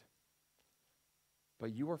deserve it.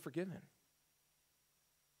 But you are forgiven.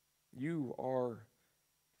 You are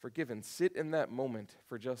forgiven. Sit in that moment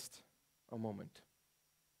for just a moment.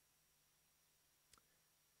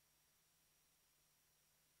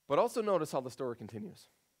 But also notice how the story continues.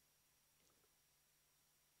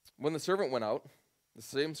 When the servant went out, the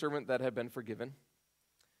same servant that had been forgiven,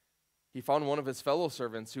 he found one of his fellow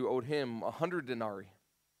servants who owed him 100 denarii.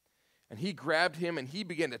 And he grabbed him and he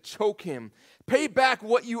began to choke him. "Pay back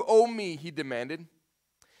what you owe me," he demanded.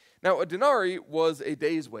 Now, a denarii was a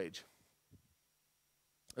day's wage.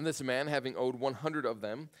 And this man, having owed 100 of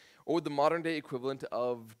them, owed the modern day equivalent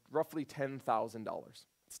of roughly $10,000.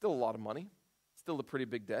 Still a lot of money. Still a pretty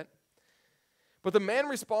big debt. But the man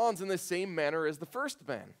responds in the same manner as the first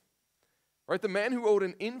man. Right? The man who owed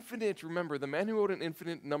an infinite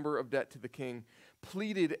number of debt to the king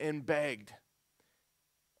pleaded and begged.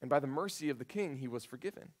 And by the mercy of the king, he was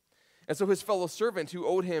forgiven. And so his fellow servant who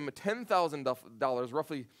owed him $10,000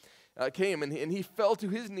 roughly came, and he fell to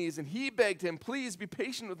his knees, and he begged him, "Please be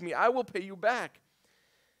patient with me, I will pay you back."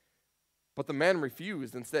 But the man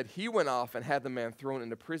refused. Instead, he went off and had the man thrown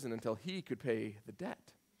into prison until he could pay the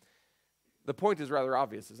debt. The point is rather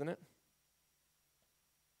obvious, isn't it?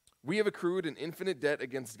 We have accrued an infinite debt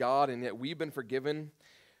against God, and yet we've been forgiven.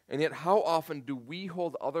 And yet how often do we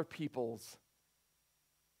hold other people's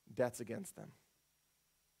debts against them?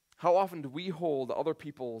 How often do we hold other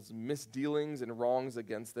people's misdealings and wrongs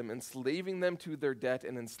against them, enslaving them to their debt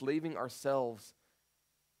and enslaving ourselves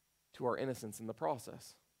to our innocence in the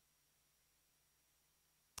process?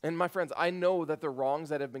 And my friends, I know that the wrongs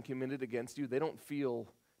that have been committed against you, they don't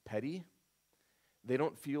feel petty. They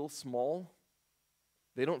don't feel small.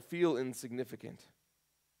 They don't feel insignificant.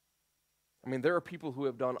 I mean, there are people who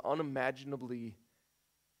have done unimaginably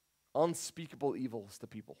unspeakable evils to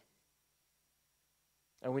people.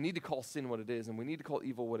 And we need to call sin what it is, and we need to call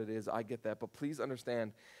evil what it is. I get that. But please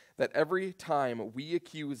understand that every time we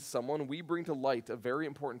accuse someone, we bring to light a very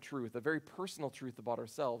important truth, a very personal truth about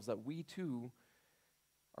ourselves, that we too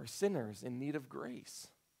are sinners in need of grace.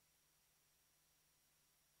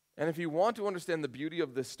 And if you want to understand the beauty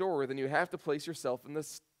of this story, then you have to place yourself in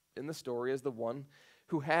the story as the one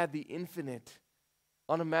who had the infinite,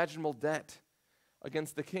 unimaginable debt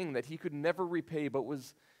against the king that he could never repay, but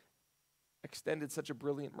was extended such a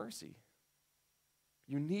brilliant mercy.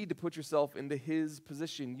 You need to put yourself into his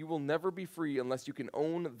position. You will never be free unless you can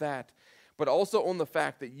own that, but also own the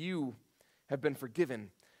fact that you have been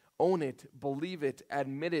forgiven. Own it, believe it,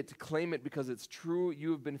 admit it, claim it because it's true.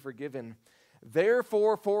 You have been forgiven.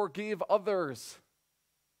 Therefore, forgive others.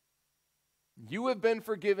 You have been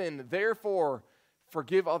forgiven. Therefore,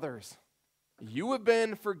 forgive others. You have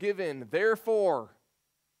been forgiven. Therefore,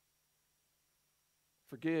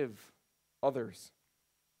 forgive others.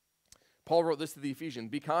 Paul wrote this to the Ephesians: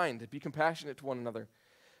 be kind, be compassionate to one another,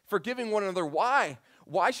 forgiving one another. Why?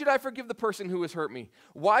 Why should I forgive the person who has hurt me?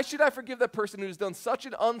 Why should I forgive that person who has done such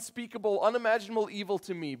an unspeakable, unimaginable evil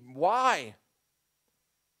to me? Why?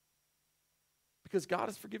 Because God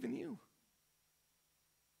has forgiven you.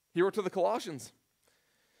 He wrote to the Colossians,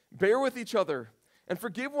 bear with each other and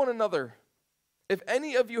forgive one another. If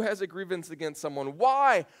any of you has a grievance against someone,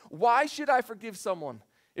 why? Why should I forgive someone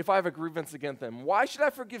if I have a grievance against them? Why should I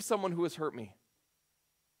forgive someone who has hurt me?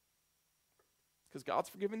 Because God's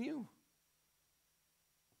forgiven you.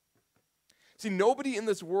 See, nobody in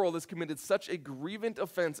this world has committed such a grievant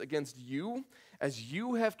offense against you as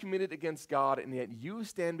you have committed against God, and yet you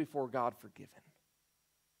stand before God forgiven.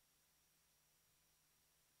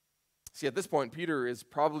 See, at this point, Peter is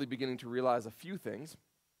probably beginning to realize a few things.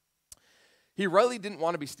 He rightly didn't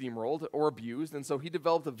want to be steamrolled or abused, and so he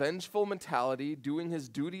developed a vengeful mentality, doing his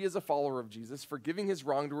duty as a follower of Jesus, forgiving his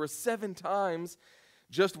wrongdoers 7 times,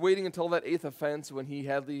 just waiting until that 8th offense when he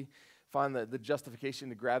had to find the justification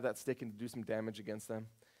to grab that stick and to do some damage against them.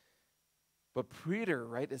 But Peter,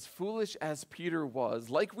 right, as foolish as Peter was,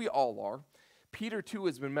 like we all are, Peter too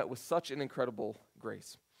has been met with such an incredible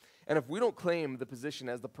grace. And if we don't claim the position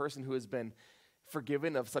as the person who has been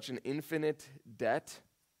forgiven of such an infinite debt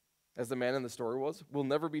as the man in the story was, we'll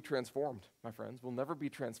never be transformed, my friends. We'll never be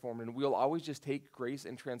transformed, and we'll always just take grace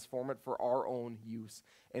and transform it for our own use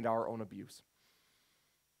and our own abuse.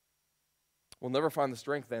 We'll never find the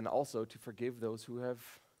strength then also to forgive those who have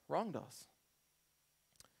wronged us.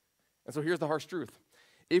 And so here's the harsh truth.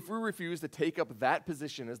 If we refuse to take up that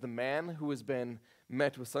position as the man who has been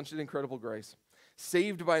met with such an incredible grace,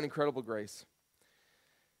 saved by an incredible grace,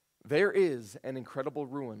 there is an incredible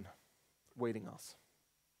ruin waiting us.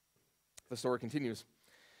 The story continues.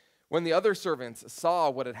 When the other servants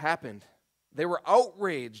saw what had happened, they were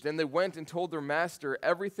outraged, and they went and told their master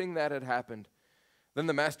everything that had happened. Then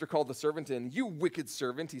the master called the servant in. You wicked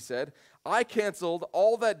servant, he said, I canceled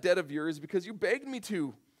all that debt of yours because you begged me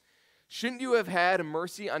to. Shouldn't you have had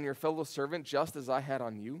mercy on your fellow servant just as I had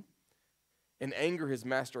on you? In anger, his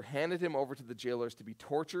master handed him over to the jailers to be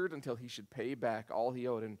tortured until he should pay back all he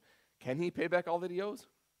owed. And can he pay back all that he owes?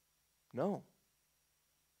 No.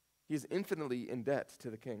 He is infinitely in debt to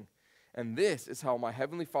the king. And this is how my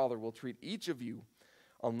heavenly Father will treat each of you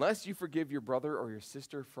unless you forgive your brother or your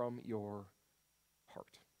sister from your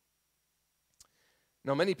heart.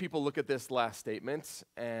 Now, many people look at this last statement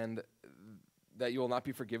and that you will not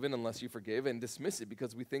be forgiven unless you forgive and dismiss it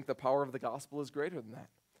because we think the power of the gospel is greater than that.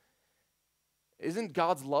 Isn't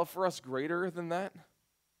God's love for us greater than that?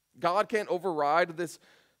 God can't override this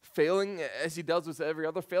failing as he does with every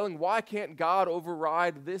other failing. Why can't God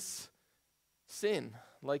override this sin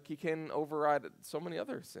like he can override so many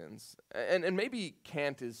other sins? And maybe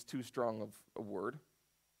can't is too strong of a word,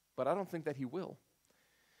 but I don't think that he will.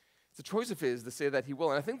 It's a choice of his to say that he will.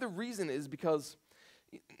 And I think the reason is because,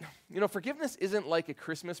 forgiveness isn't like a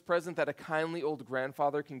Christmas present that a kindly old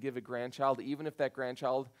grandfather can give a grandchild, even if that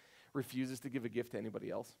grandchild refuses to give a gift to anybody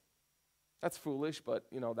else. That's foolish, but,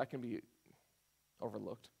 that can be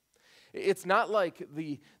overlooked. It's not like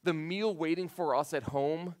the meal waiting for us at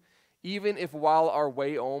home, even if while our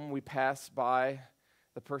way home we pass by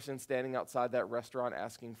the person standing outside that restaurant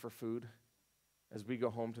asking for food as we go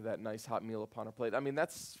home to that nice hot meal upon our plate. I mean,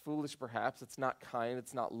 that's foolish perhaps. It's not kind,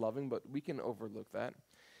 it's not loving, but we can overlook that.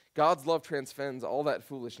 God's love transcends all that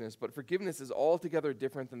foolishness, but forgiveness is altogether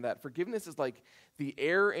different than that. Forgiveness is like the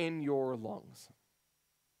air in your lungs.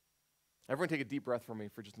 Everyone take a deep breath for me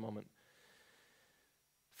for just a moment.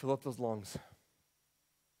 Fill up those lungs.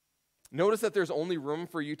 Notice that there's only room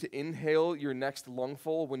for you to inhale your next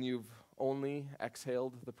lungful when you've only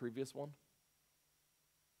exhaled the previous one.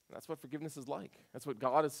 That's what forgiveness is like. That's what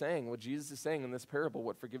God is saying, what Jesus is saying in this parable,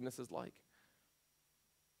 what forgiveness is like.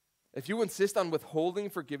 If you insist on withholding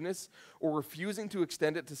forgiveness or refusing to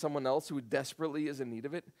extend it to someone else who desperately is in need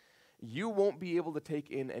of it, you won't be able to take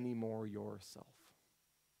in any more yourself.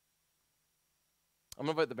 I'm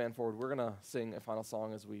going to invite the band forward. We're going to sing a final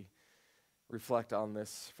song as we reflect on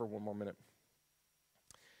this for one more minute.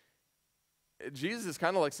 Jesus is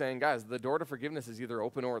kind of like saying, guys, the door to forgiveness is either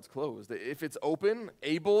open or it's closed. If it's open,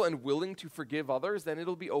 able and willing to forgive others, then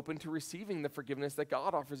it'll be open to receiving the forgiveness that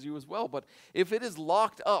God offers you as well. But if it is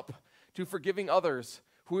locked up to forgiving others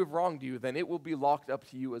who have wronged you, then it will be locked up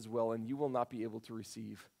to you as well, and you will not be able to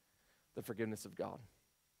receive the forgiveness of God.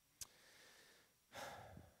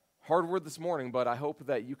 Hard word this morning, but I hope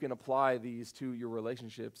that you can apply these to your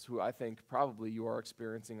relationships who I think probably you are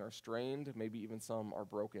experiencing are strained, maybe even some are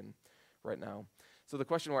broken right now. So the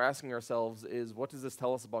question we're asking ourselves is, what does this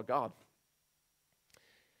tell us about God?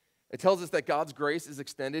 It tells us that God's grace is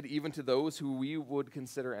extended even to those who we would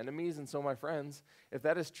consider enemies. And so, my friends, if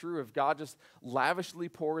that is true, if God just lavishly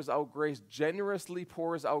pours out grace, generously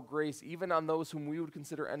pours out grace, even on those whom we would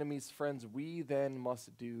consider enemies, friends, we then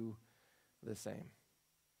must do the same.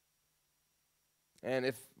 And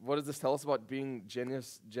what does this tell us about being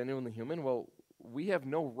genuinely human? Well, we have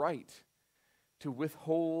no right to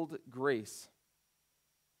withhold grace.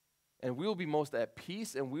 And we will be most at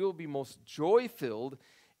peace and we will be most joy-filled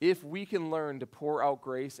if we can learn to pour out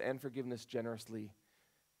grace and forgiveness generously,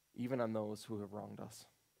 even on those who have wronged us.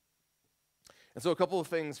 And so a couple of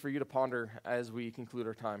things for you to ponder as we conclude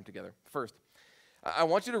our time together. First, I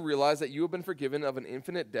want you to realize that you have been forgiven of an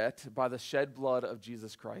infinite debt by the shed blood of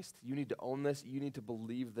Jesus Christ. You need to own this. You need to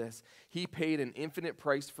believe this. He paid an infinite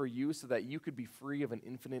price for you so that you could be free of an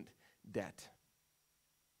infinite debt.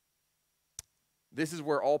 This is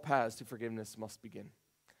where all paths to forgiveness must begin.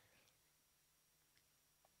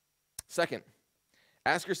 Second,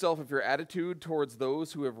 ask yourself if your attitude towards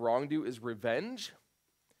those who have wronged you is revenge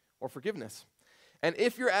or forgiveness. And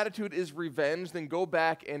if your attitude is revenge, then go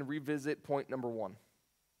back and revisit point number 1.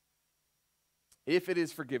 If it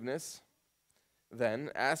is forgiveness, then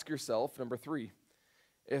ask yourself, number 3,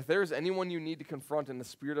 if there's anyone you need to confront in the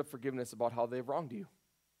spirit of forgiveness about how they've wronged you.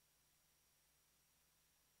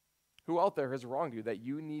 Who out there has wronged you that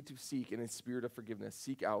you need to seek in a spirit of forgiveness?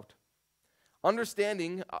 Seek out.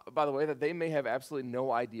 Understanding, by the way, that they may have absolutely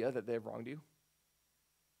no idea that they've wronged you.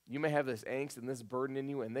 You may have this angst and this burden in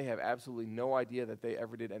you, and they have absolutely no idea that they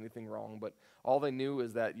ever did anything wrong, but all they knew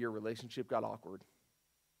is that your relationship got awkward.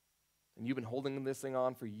 And you've been holding this thing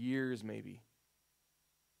on for years, maybe.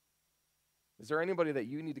 Is there anybody that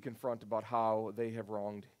you need to confront about how they have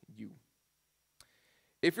wronged you?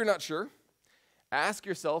 If you're not sure, ask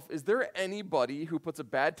yourself, is there anybody who puts a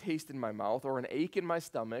bad taste in my mouth or an ache in my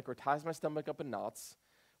stomach or ties my stomach up in knots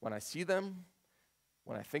when I see them,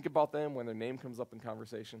 when I think about them, when their name comes up in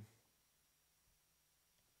conversation?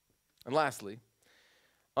 And lastly,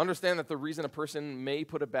 understand that the reason a person may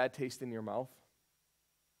put a bad taste in your mouth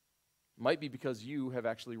might be because you have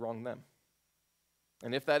actually wronged them.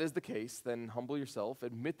 And if that is the case, then humble yourself,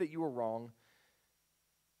 admit that you were wrong,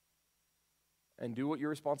 and do what your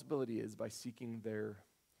responsibility is by seeking their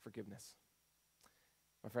forgiveness.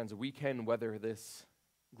 My friends, we can weather this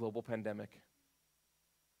global pandemic.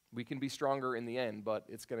 We can be stronger in the end, but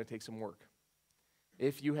it's going to take some work.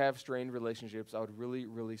 If you have strained relationships, I would really,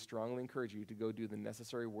 really strongly encourage you to go do the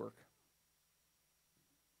necessary work,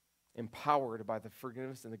 empowered by the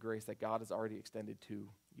forgiveness and the grace that God has already extended to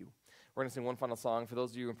you. We're going to sing one final song. For those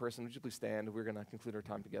of you in person, would you please stand? We're going to conclude our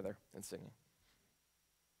time together in singing.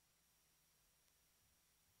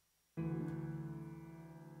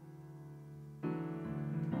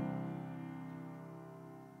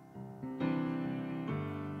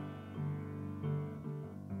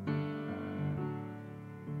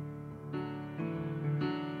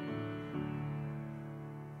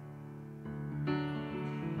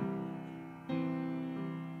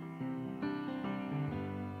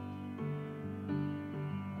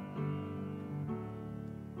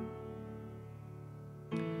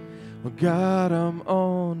 Well, God, I'm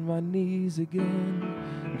on my knees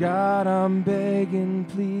again. God, I'm begging,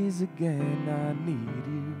 please again. I need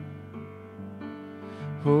you.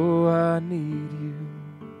 Oh, I need you.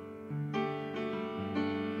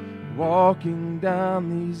 Walking down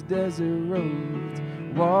these desert roads,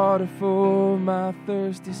 water for my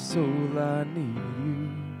thirsty soul. I need you.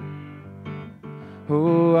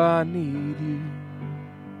 Oh, I need you.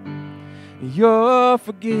 Your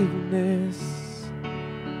forgiveness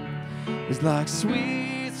is like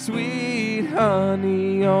sweet, sweet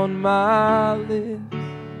honey on my lips.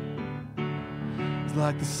 It's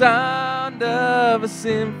like the sound of a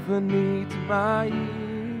symphony to my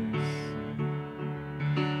ears.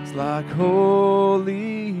 It's like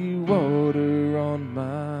holy water on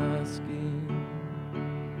my skin.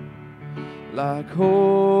 Like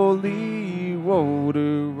holy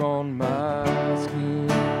water on my skin.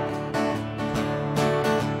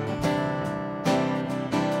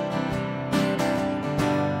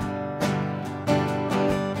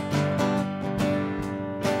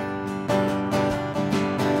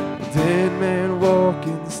 Dead man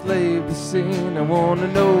walking, slave to sin. I want to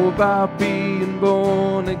know about being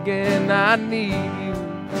born again. I need you.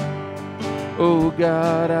 Oh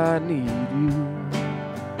God, I need you.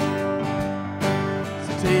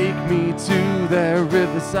 So take me to that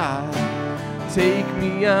riverside. Take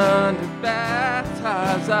me under,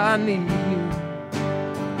 baptize. I need you.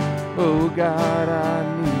 Oh God, I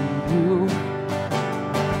need you.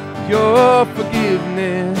 Your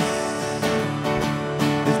forgiveness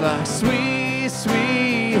like sweet,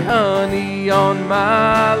 sweet honey honey on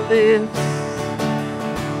my lips.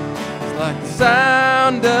 It's like the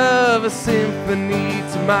sound of a symphony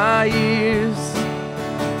to my ears.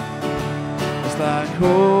 It's like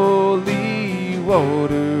holy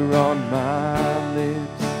water on my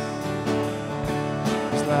lips.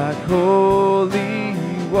 It's like holy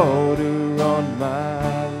water on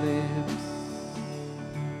my lips.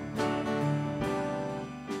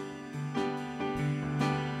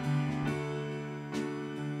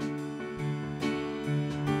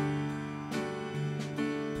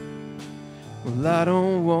 Well, I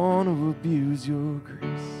don't want to abuse your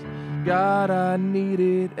grace. God, I need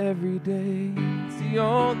it every day. It's the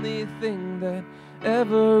only thing that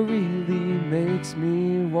ever really makes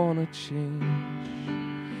me want to change.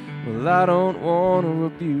 Well, I don't want to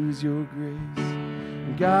abuse your grace.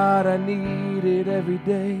 God, I need it every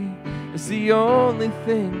day. It's the only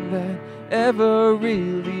thing that ever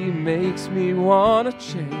really makes me want to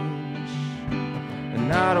change.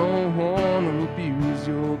 And I don't want to abuse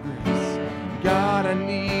your grace. God, I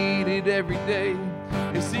need it every day.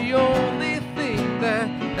 It's the only thing that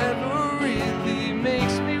ever really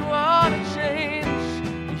makes me want to change.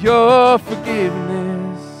 Your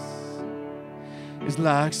forgiveness is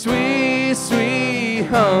like sweet, sweet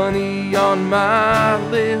honey on my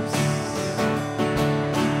lips.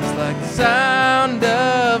 It's like the sound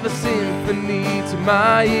of a symphony to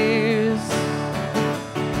my ears.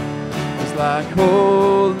 It's like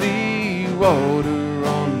holy water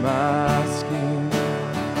on my skin.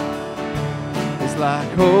 It's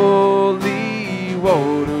like holy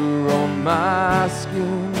water on my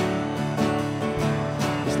skin.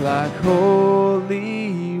 It's like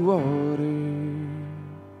holy water.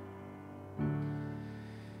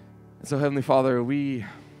 So, Heavenly Father, we're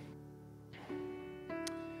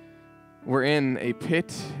in a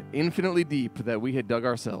pit infinitely deep that we had dug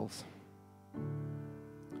ourselves.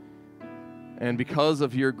 And because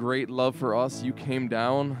of your great love for us, you came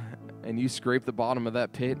down and you scraped the bottom of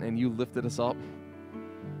that pit and you lifted us up.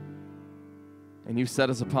 And you set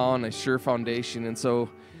us upon a sure foundation. And so,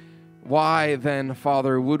 why then,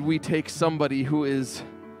 Father, would we take somebody who is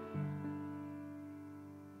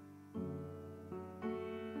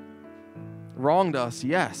wronged us?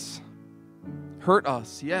 Yes. Hurt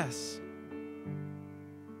us? Yes.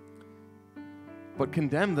 But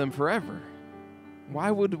condemn them forever?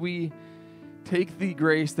 Why would we take the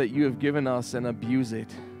grace that you have given us and abuse it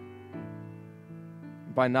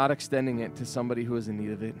by not extending it to somebody who is in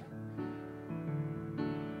need of it?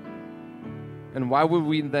 And why would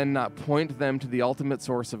we then not point them to the ultimate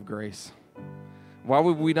source of grace? Why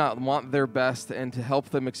would we not want their best and to help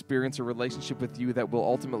them experience a relationship with you that will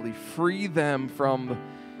ultimately free them from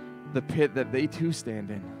the pit that they too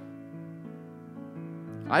stand in?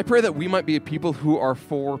 I pray that we might be a people who are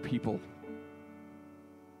for people.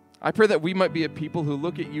 I pray that we might be a people who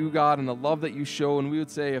look at you, God, and the love that you show, and we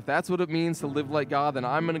would say, if that's what it means to live like God, then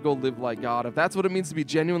I'm going to go live like God. If that's what it means to be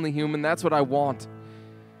genuinely human, that's what I want.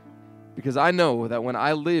 Because I know that when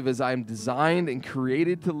I live as I'm designed and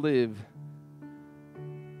created to live,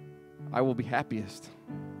 I will be happiest.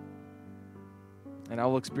 And I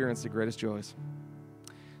will experience the greatest joys.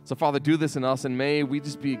 So, Father, do this in us, and may we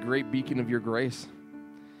just be a great beacon of your grace.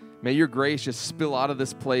 May your grace just spill out of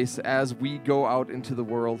this place as we go out into the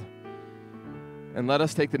world. And let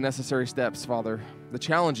us take the necessary steps, Father, the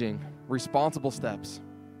challenging, responsible steps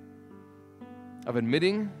of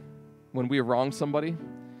admitting when we have wronged somebody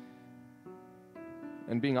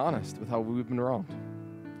and being honest with how we've been wronged.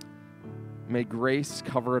 May grace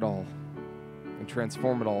cover it all and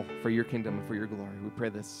transform it all for your kingdom and for your glory. We pray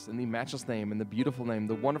this in the matchless name, in the beautiful name,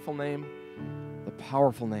 the wonderful name, the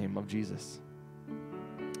powerful name of Jesus.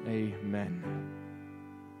 Amen.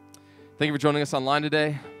 Thank you for joining us online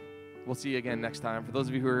today. We'll see you again next time. For those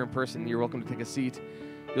of you who are in person, you're welcome to take a seat.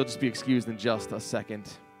 You'll just be excused in just a second.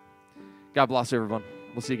 God bless everyone.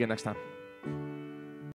 We'll see you again next time.